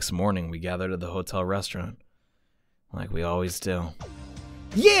 The next morning, we gathered at the hotel restaurant, like we always do.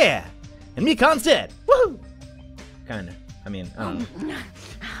 Yeah! And Mikan's dead! Woohoo! Kinda. I mean, I don't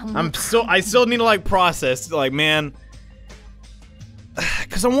know. I still need to like process, like, man.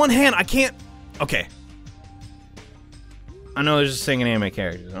 Cause on one hand, I can't. Okay. I know there's just singing anime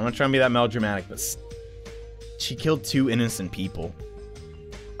characters. I'm not trying to be that melodramatic, but she killed 2 innocent people.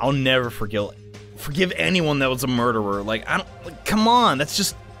 I'll never forgive anyone that was a murderer. Like, come on, that's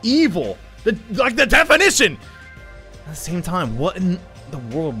just evil. Like the definition. At the same time, what in the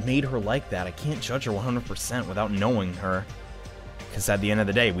world made her like that? I can't judge her 100% without knowing her. Because at the end of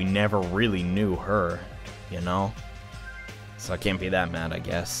the day, we never really knew her, you know? So I can't be that mad, I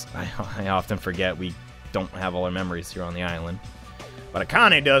guess. I often forget we don't have all our memories here on the island. But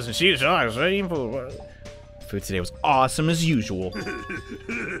Akane does, and she's same food. Food today was awesome as usual.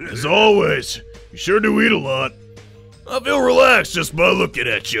 As always, you sure do eat a lot. I feel relaxed just by looking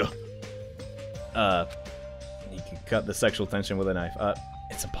at you. You can cut the sexual tension with a knife.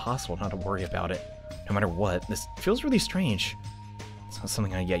 It's impossible not to worry about it. No matter what, this feels really strange. It's not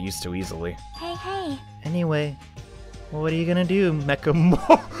something I get used to easily. Hey. Anyway, what are you gonna do, Mekamo?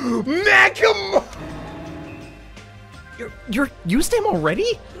 Mekamo! You're used him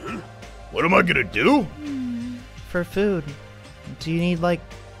already? What am I gonna do? For food. Do you need, like,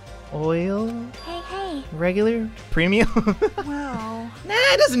 oil? Hey. Regular? Premium? Wow. Nah,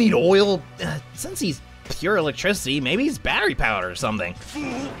 it doesn't need oil. Since he's pure electricity, maybe he's battery powered or something.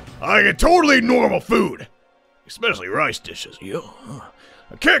 I get totally normal food. Especially rice dishes,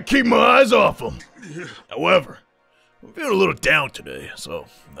 I can't keep my eyes off them. However, I'm feeling a little down today, so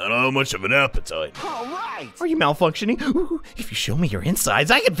I don't have much of an appetite. All right. Are you malfunctioning? Ooh, if you show me your insides,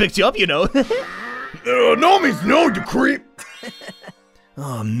 I can fix you up, you know. No means no, you creep.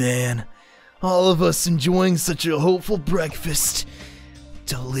 Oh man, all of us enjoying such a hopeful breakfast.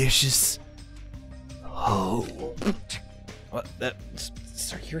 Delicious. Oh. What?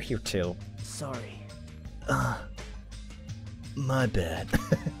 Sir, you're here too. Sorry. My bad.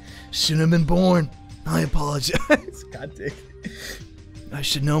 Shouldn't have been born. I apologize. God dang. I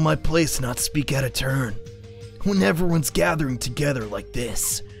should know my place, not speak out of turn. When everyone's gathering together like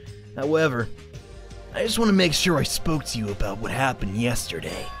this. However, I just want to make sure I spoke to you about what happened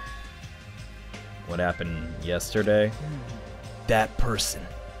yesterday. What happened yesterday? That person.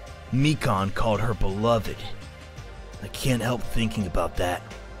 Mikan called her beloved. I can't help thinking about that.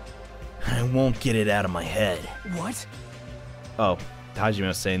 I won't get it out of my head. What? Oh, Hajime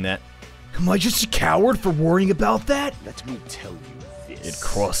was saying that. Am I just a coward for worrying about that? Let me tell you this. It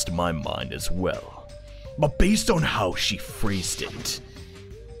crossed my mind as well. But based on how she phrased it...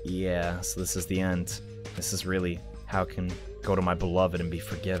 Yeah, so this is the end. This is really how I can go to my beloved and be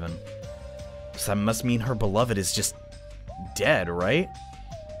forgiven. So that must mean her beloved is just dead, right?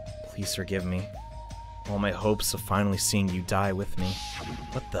 Please forgive me. All my hopes of finally seeing you die with me.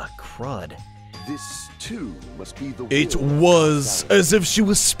 What the crud? This, too, must be the It was as if she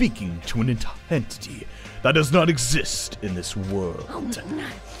was speaking to an entity that does not exist in this world.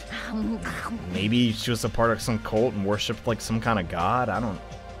 Maybe she was a part of some cult and worshipped like some kind of god? I don't...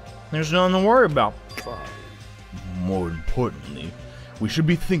 There's nothing to worry about. More importantly, we should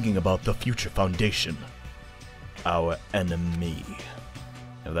be thinking about the Future Foundation. Our enemy.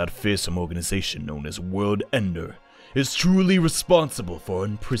 If that fearsome organization known as World Ender is truly responsible for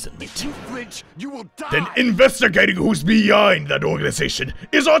imprisonment, You flinch, you will die! Then investigating who's behind that organization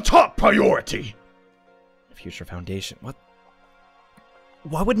is our top priority! Future Foundation? What?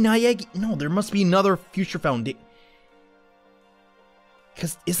 Why would Naegi... No, there must be another Future Foundation.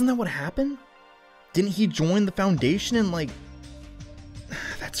 Because isn't that what happened? Didn't he join the Foundation and like...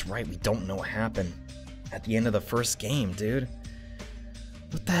 That's right, we don't know what happened at the end of the first game, dude.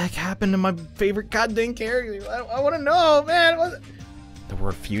 What the heck happened to my favorite goddamn character? I want to know, man. The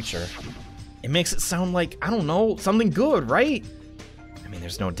word future. It makes it sound like, I don't know, something good, right? I mean,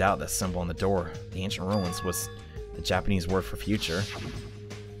 there's no doubt that symbol on the door, the ancient ruins, was the Japanese word for future.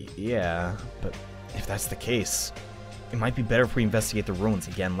 Yeah, but if that's the case, it might be better if we investigate the ruins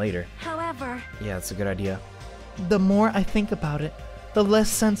again later. However... Yeah, that's a good idea. The more I think about it, the less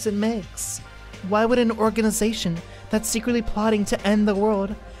sense it makes. Why would an organization that's secretly plotting to end the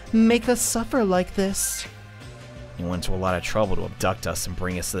world make us suffer like this? He went to a lot of trouble to abduct us and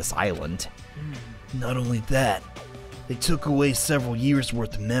bring us to this island. not only that, they took away several years'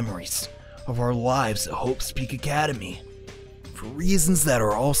 worth of memories of our lives at Hope's Peak Academy, for reasons that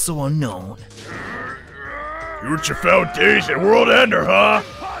are also unknown. Future Foundation World Ender, huh?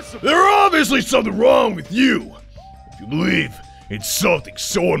 There's obviously something wrong with you. If you believe in something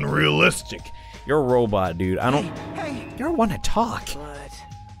so unrealistic. You're a robot, dude. I don't... Hey, you're one to talk.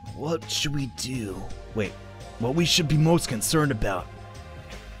 What should we do? Wait, what we should be most concerned about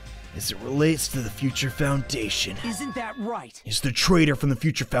as it relates to the Future Foundation. Isn't that right? Is the traitor from the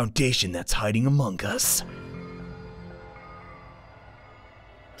Future Foundation that's hiding among us.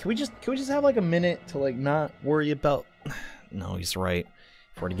 Can we just have like a minute to like not worry about... No, he's right.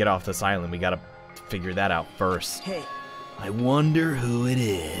 If we're to get off this island, we gotta figure that out first. Hey. I wonder who it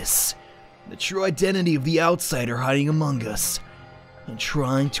is. The true identity of the outsider hiding among us and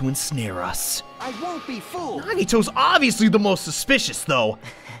trying to ensnare us. I won't be fooled. Nagito's obviously the most suspicious, though.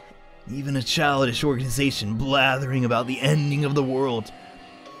 Even a childish organization blathering about the ending of the world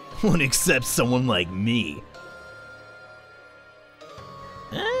won't accept someone like me.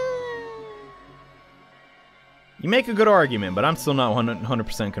 You make a good argument, but I'm still not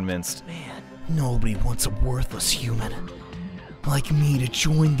 100% convinced. Man. Nobody wants a worthless human like me to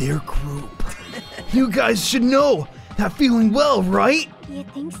join their group. You guys should know that feeling well, right? You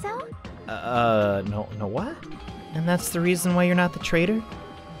think so? No what? And that's the reason why you're not the traitor?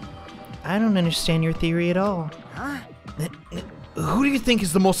 I don't understand your theory at all. Huh? Who do you think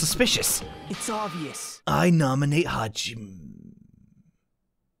is the most suspicious? It's obvious. I nominate Hajime.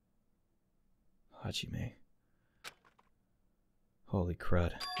 Hajime. Holy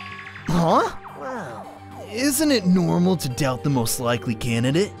crud. Huh? Wow. Isn't it normal to doubt the most likely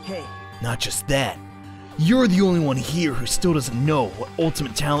candidate? Hey. Not just that. You're the only one here who still doesn't know what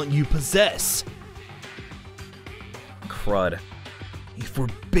ultimate talent you possess. Crud. If we're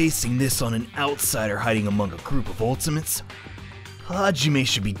basing this on an outsider hiding among a group of ultimates, Hajime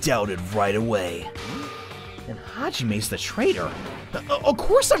should be doubted right away. And Hajime's the traitor. Of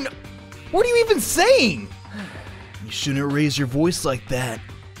course I'm not. What are you even saying? You shouldn't raise your voice like that.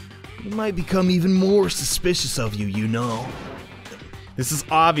 He might become even more suspicious of you, you know. This is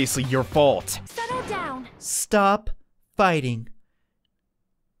obviously your fault. Settle down. Stop fighting.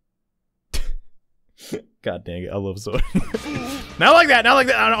 God dang it, I love Zoe. Not like that, not like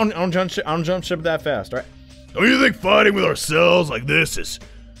that. I don't jump ship that fast, right? Don't you think fighting with ourselves like this is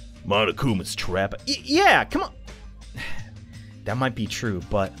Monokuma's trap? Yeah, come on. That might be true,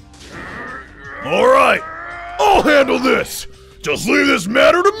 but... Alright, I'll handle this. Just leave this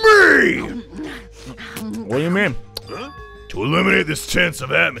matter to me! What do you mean? To eliminate this tense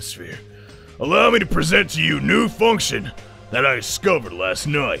atmosphere, allow me to present to you a new function that I discovered last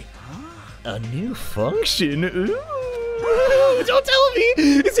night. A new function? Ooh. Don't tell me!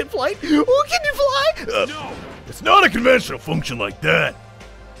 Is it flight? Oh, can you fly? No! It's not a conventional function like that.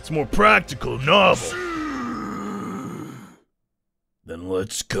 It's more practical and novel. Then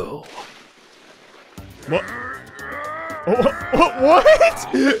let's go. What? What?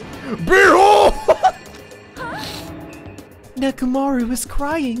 Beer hole! Nekomaru is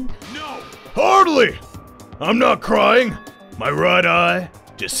crying. No! Hardly! I'm not crying. My right eye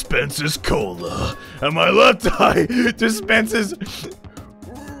dispenses cola, and my left eye dispenses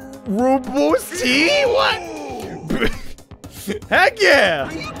Rubos tea? What? Heck yeah!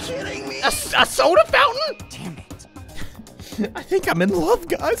 Are you kidding me? A soda fountain? Damn it. I think I'm in love,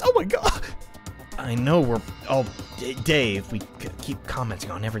 guys. Oh my god. I know we're all Dave, we keep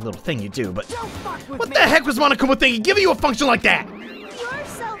commenting on every little thing you do, but what the heck was Monokuma thinking giving you a function like that? You're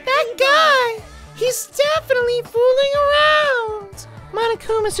so That guy! He's definitely fooling around!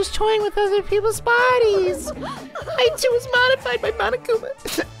 Monokuma's just toying with other people's bodies. I too was modified by Monokuma,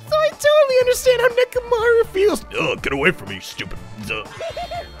 so I totally understand how Nekomaru feels. Ugh, get away from me, you stupid.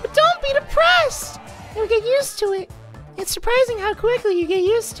 But don't be depressed. You'll get used to it. It's surprising how quickly you get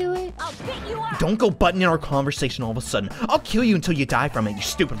used to it. I'll pick you up. don't go butting in our conversation all of a sudden. I'll kill you until you die from it, you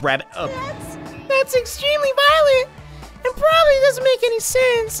stupid rabbit. That's extremely violent and probably doesn't make any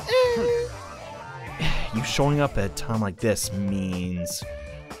sense. You showing up at a time like this means...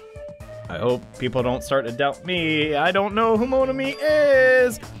 I hope people don't start to doubt me. I don't know who Monami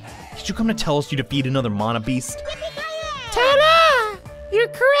is. Did you come to tell us you defeat another Mana Beast? Ta-da! You're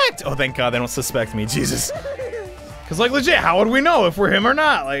correct. Oh, thank God they don't suspect me, Jesus. Cause like legit, how would we know if we're him or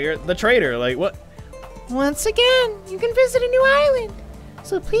not? Like you're the traitor, like what? Once again, you can visit a new island.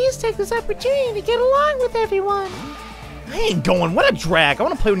 So please take this opportunity to get along with everyone. I ain't going, what a drag. I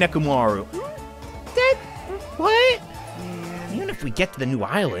wanna play with Nekomaru. What? Even if we get to the new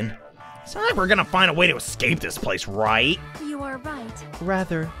island, it's not like we're gonna find a way to escape this place, right? You are right.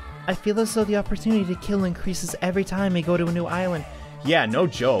 Rather, I feel as though the opportunity to kill increases every time we go to a new island. Yeah, no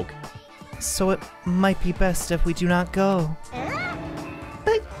joke. So it might be best if we do not go. I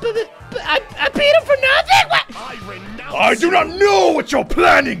beat him for nothing? What? I do not know what you're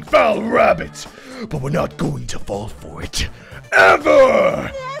planning, foul rabbit, but we're not going to fall for it.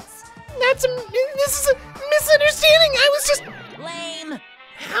 Ever! This is a misunderstanding. I was just... Lame.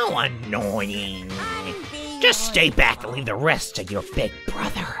 How annoying. Just stay back and leave the rest to your big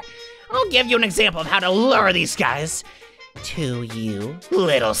brother. I'll give you an example of how to lure these guys to you,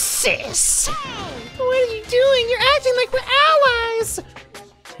 little sis. What are you doing? You're acting like we're allies.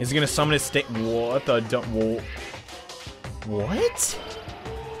 Is he gonna summon his state? What the What?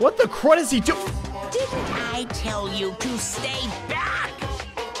 What the crud is he doing? Didn't I tell you to stay back?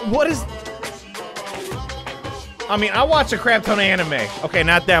 What is? I mean, I watch a crap ton of anime. Okay,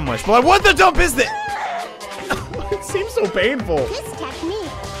 not that much, but like, what the dump is that? It seems so painful. This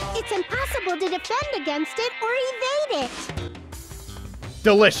technique, it's impossible to defend against it or evade it.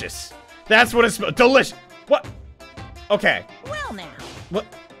 Delicious. That's what it's delicious. What? Okay. Well now. What?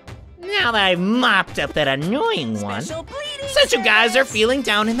 Now that I've mopped up that annoying one, since you guys are feeling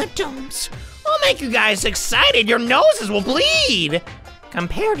down in the dumps, I'll make you guys excited your noses will bleed.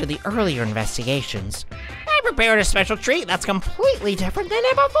 Compared to the earlier investigations, I prepared a special treat that's completely different than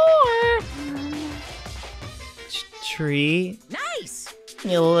ever before. Treat? Nice.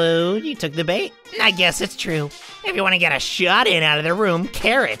 You lewd, you took the bait. I guess it's true. If you want to get a shot in out of the room,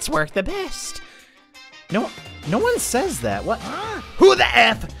 carrots work the best. No one says that. What? Who the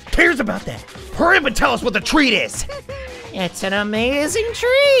F cares about that? Hurry up and tell us what the treat is. It's an amazing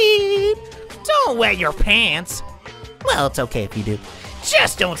treat. Don't wet your pants. Well, it's okay if you do.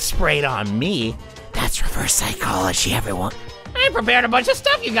 Just don't spray it on me. That's reverse psychology, everyone. I prepared a bunch of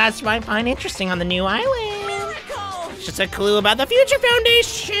stuff you guys might find interesting on the new island. Miracle! Just a clue about the Future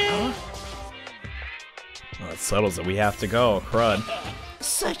Foundation. Well, it settles that we have to go. Crud.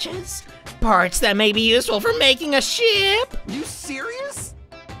 Such as parts that may be useful for making a ship. You serious?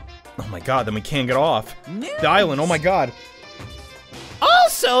 Oh my God, then we can't get off the island. Oh my God.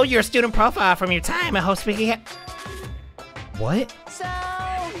 Also, your student profile from your time at Host Speaking. What? So,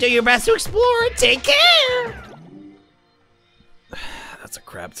 do your best to explore. Take care. That's a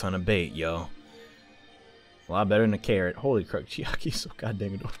crap ton of bait, yo. A lot better than a carrot. Holy crap, Chiaki's so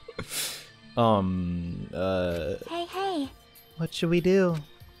goddamn adorable. Hey. What should we do?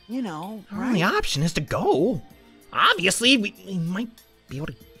 You know, Our only option is to go. Obviously, we might be able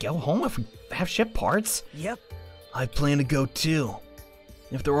to go home if we have ship parts. Yep. I plan to go too.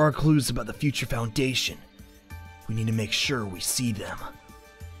 If there are clues about the Future Foundation, we need to make sure we see them.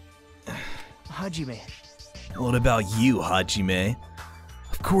 Hajime. What about you, Hajime?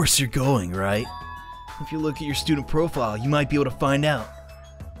 Of course you're going, right? If you look at your student profile, you might be able to find out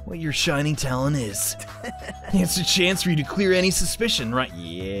what your shining talent is. It's a chance for you to clear any suspicion, right?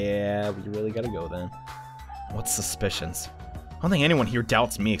 Yeah, we really gotta go then. What's suspicions? I don't think anyone here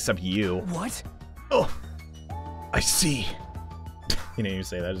doubts me except you. What? Oh, I see. You didn't even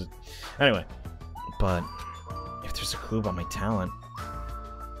say that. Anyway, but if there's a clue about my talent,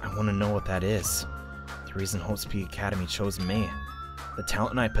 I want to know what that is. The reason Hope Speed Academy chose me. The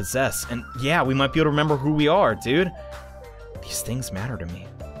talent I possess. And yeah, we might be able to remember who we are, dude. These things matter to me.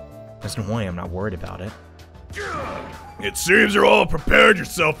 There's no way I'm not worried about it. It seems you're all prepared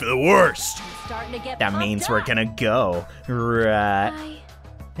yourself for the worst. Starting to get That means we're gonna go, right?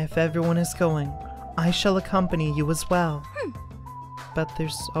 If everyone is going, I shall accompany you as well. But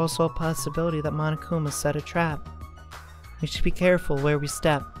there's also a possibility that Monokuma set a trap. We should be careful where we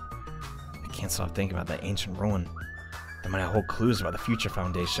step. I can't stop thinking about that ancient ruin. They might hold clues about the future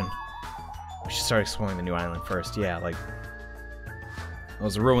foundation. We should start exploring the new island first. Yeah, like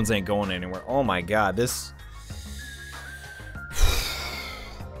those ruins ain't going anywhere. Oh my god, this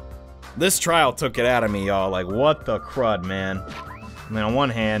trial took it out of me, y'all. Like, what the crud, man? I mean, on one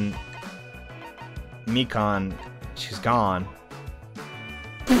hand, Mikon, she's gone.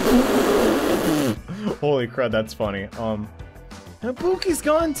 Holy crud, that's funny. And Buki's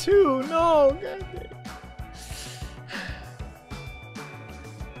gone too. No, god damn.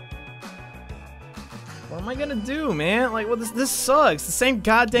 What am I gonna do, man? Like, well, this sucks. The same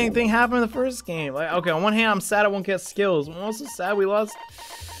goddamn thing happened in the first game. Like, okay, on one hand, I'm sad I won't get skills. I'm also sad we lost.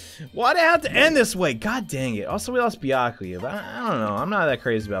 Why'd it have to end this way? God dang it. Also, we lost Byakuya, but I don't know. I'm not that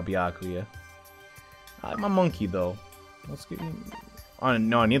crazy about Byakuya. I like my monkey, though. Let's get. Oh,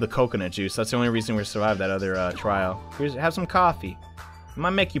 no, I need the coconut juice. That's the only reason we survived that other trial. Here's, have some coffee. It might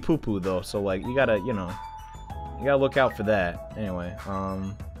make you poo-poo, though, so, like, you gotta, you know, you gotta look out for that. Anyway,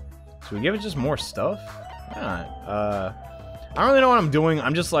 should we give it just more stuff? Why not? I don't really know what I'm doing.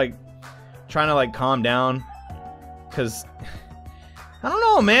 I'm just, like, trying to, like, calm down. Because, I don't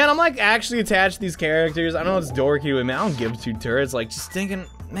know, man. I'm, like, actually attached to these characters. I know it's dorky, but, man, I don't give two turds. Like, just thinking,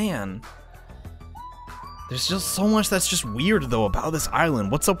 man. There's just so much that's just weird, though, about this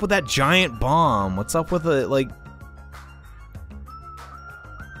island. What's up with that giant bomb? What's up with the, like...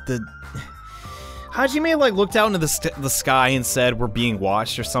 Hajime, like, looked out into the sky and said, we're being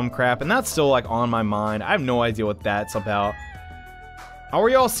watched or some crap, and that's still, like, on my mind. I have no idea what that's about. Are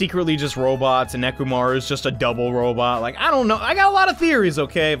we all secretly just robots and Nekomaru's just a double robot? Like, I don't know. I got a lot of theories,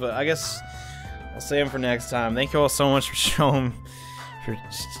 okay? But I guess I'll save them for next time. Thank you all so much for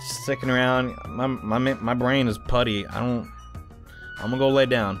sticking around. My brain is putty. I'm gonna go lay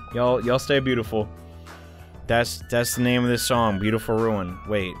down. Y'all stay beautiful. That's the name of this song, Beautiful Ruin.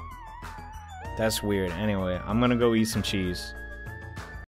 Wait. That's weird. Anyway, I'm gonna go eat some cheese.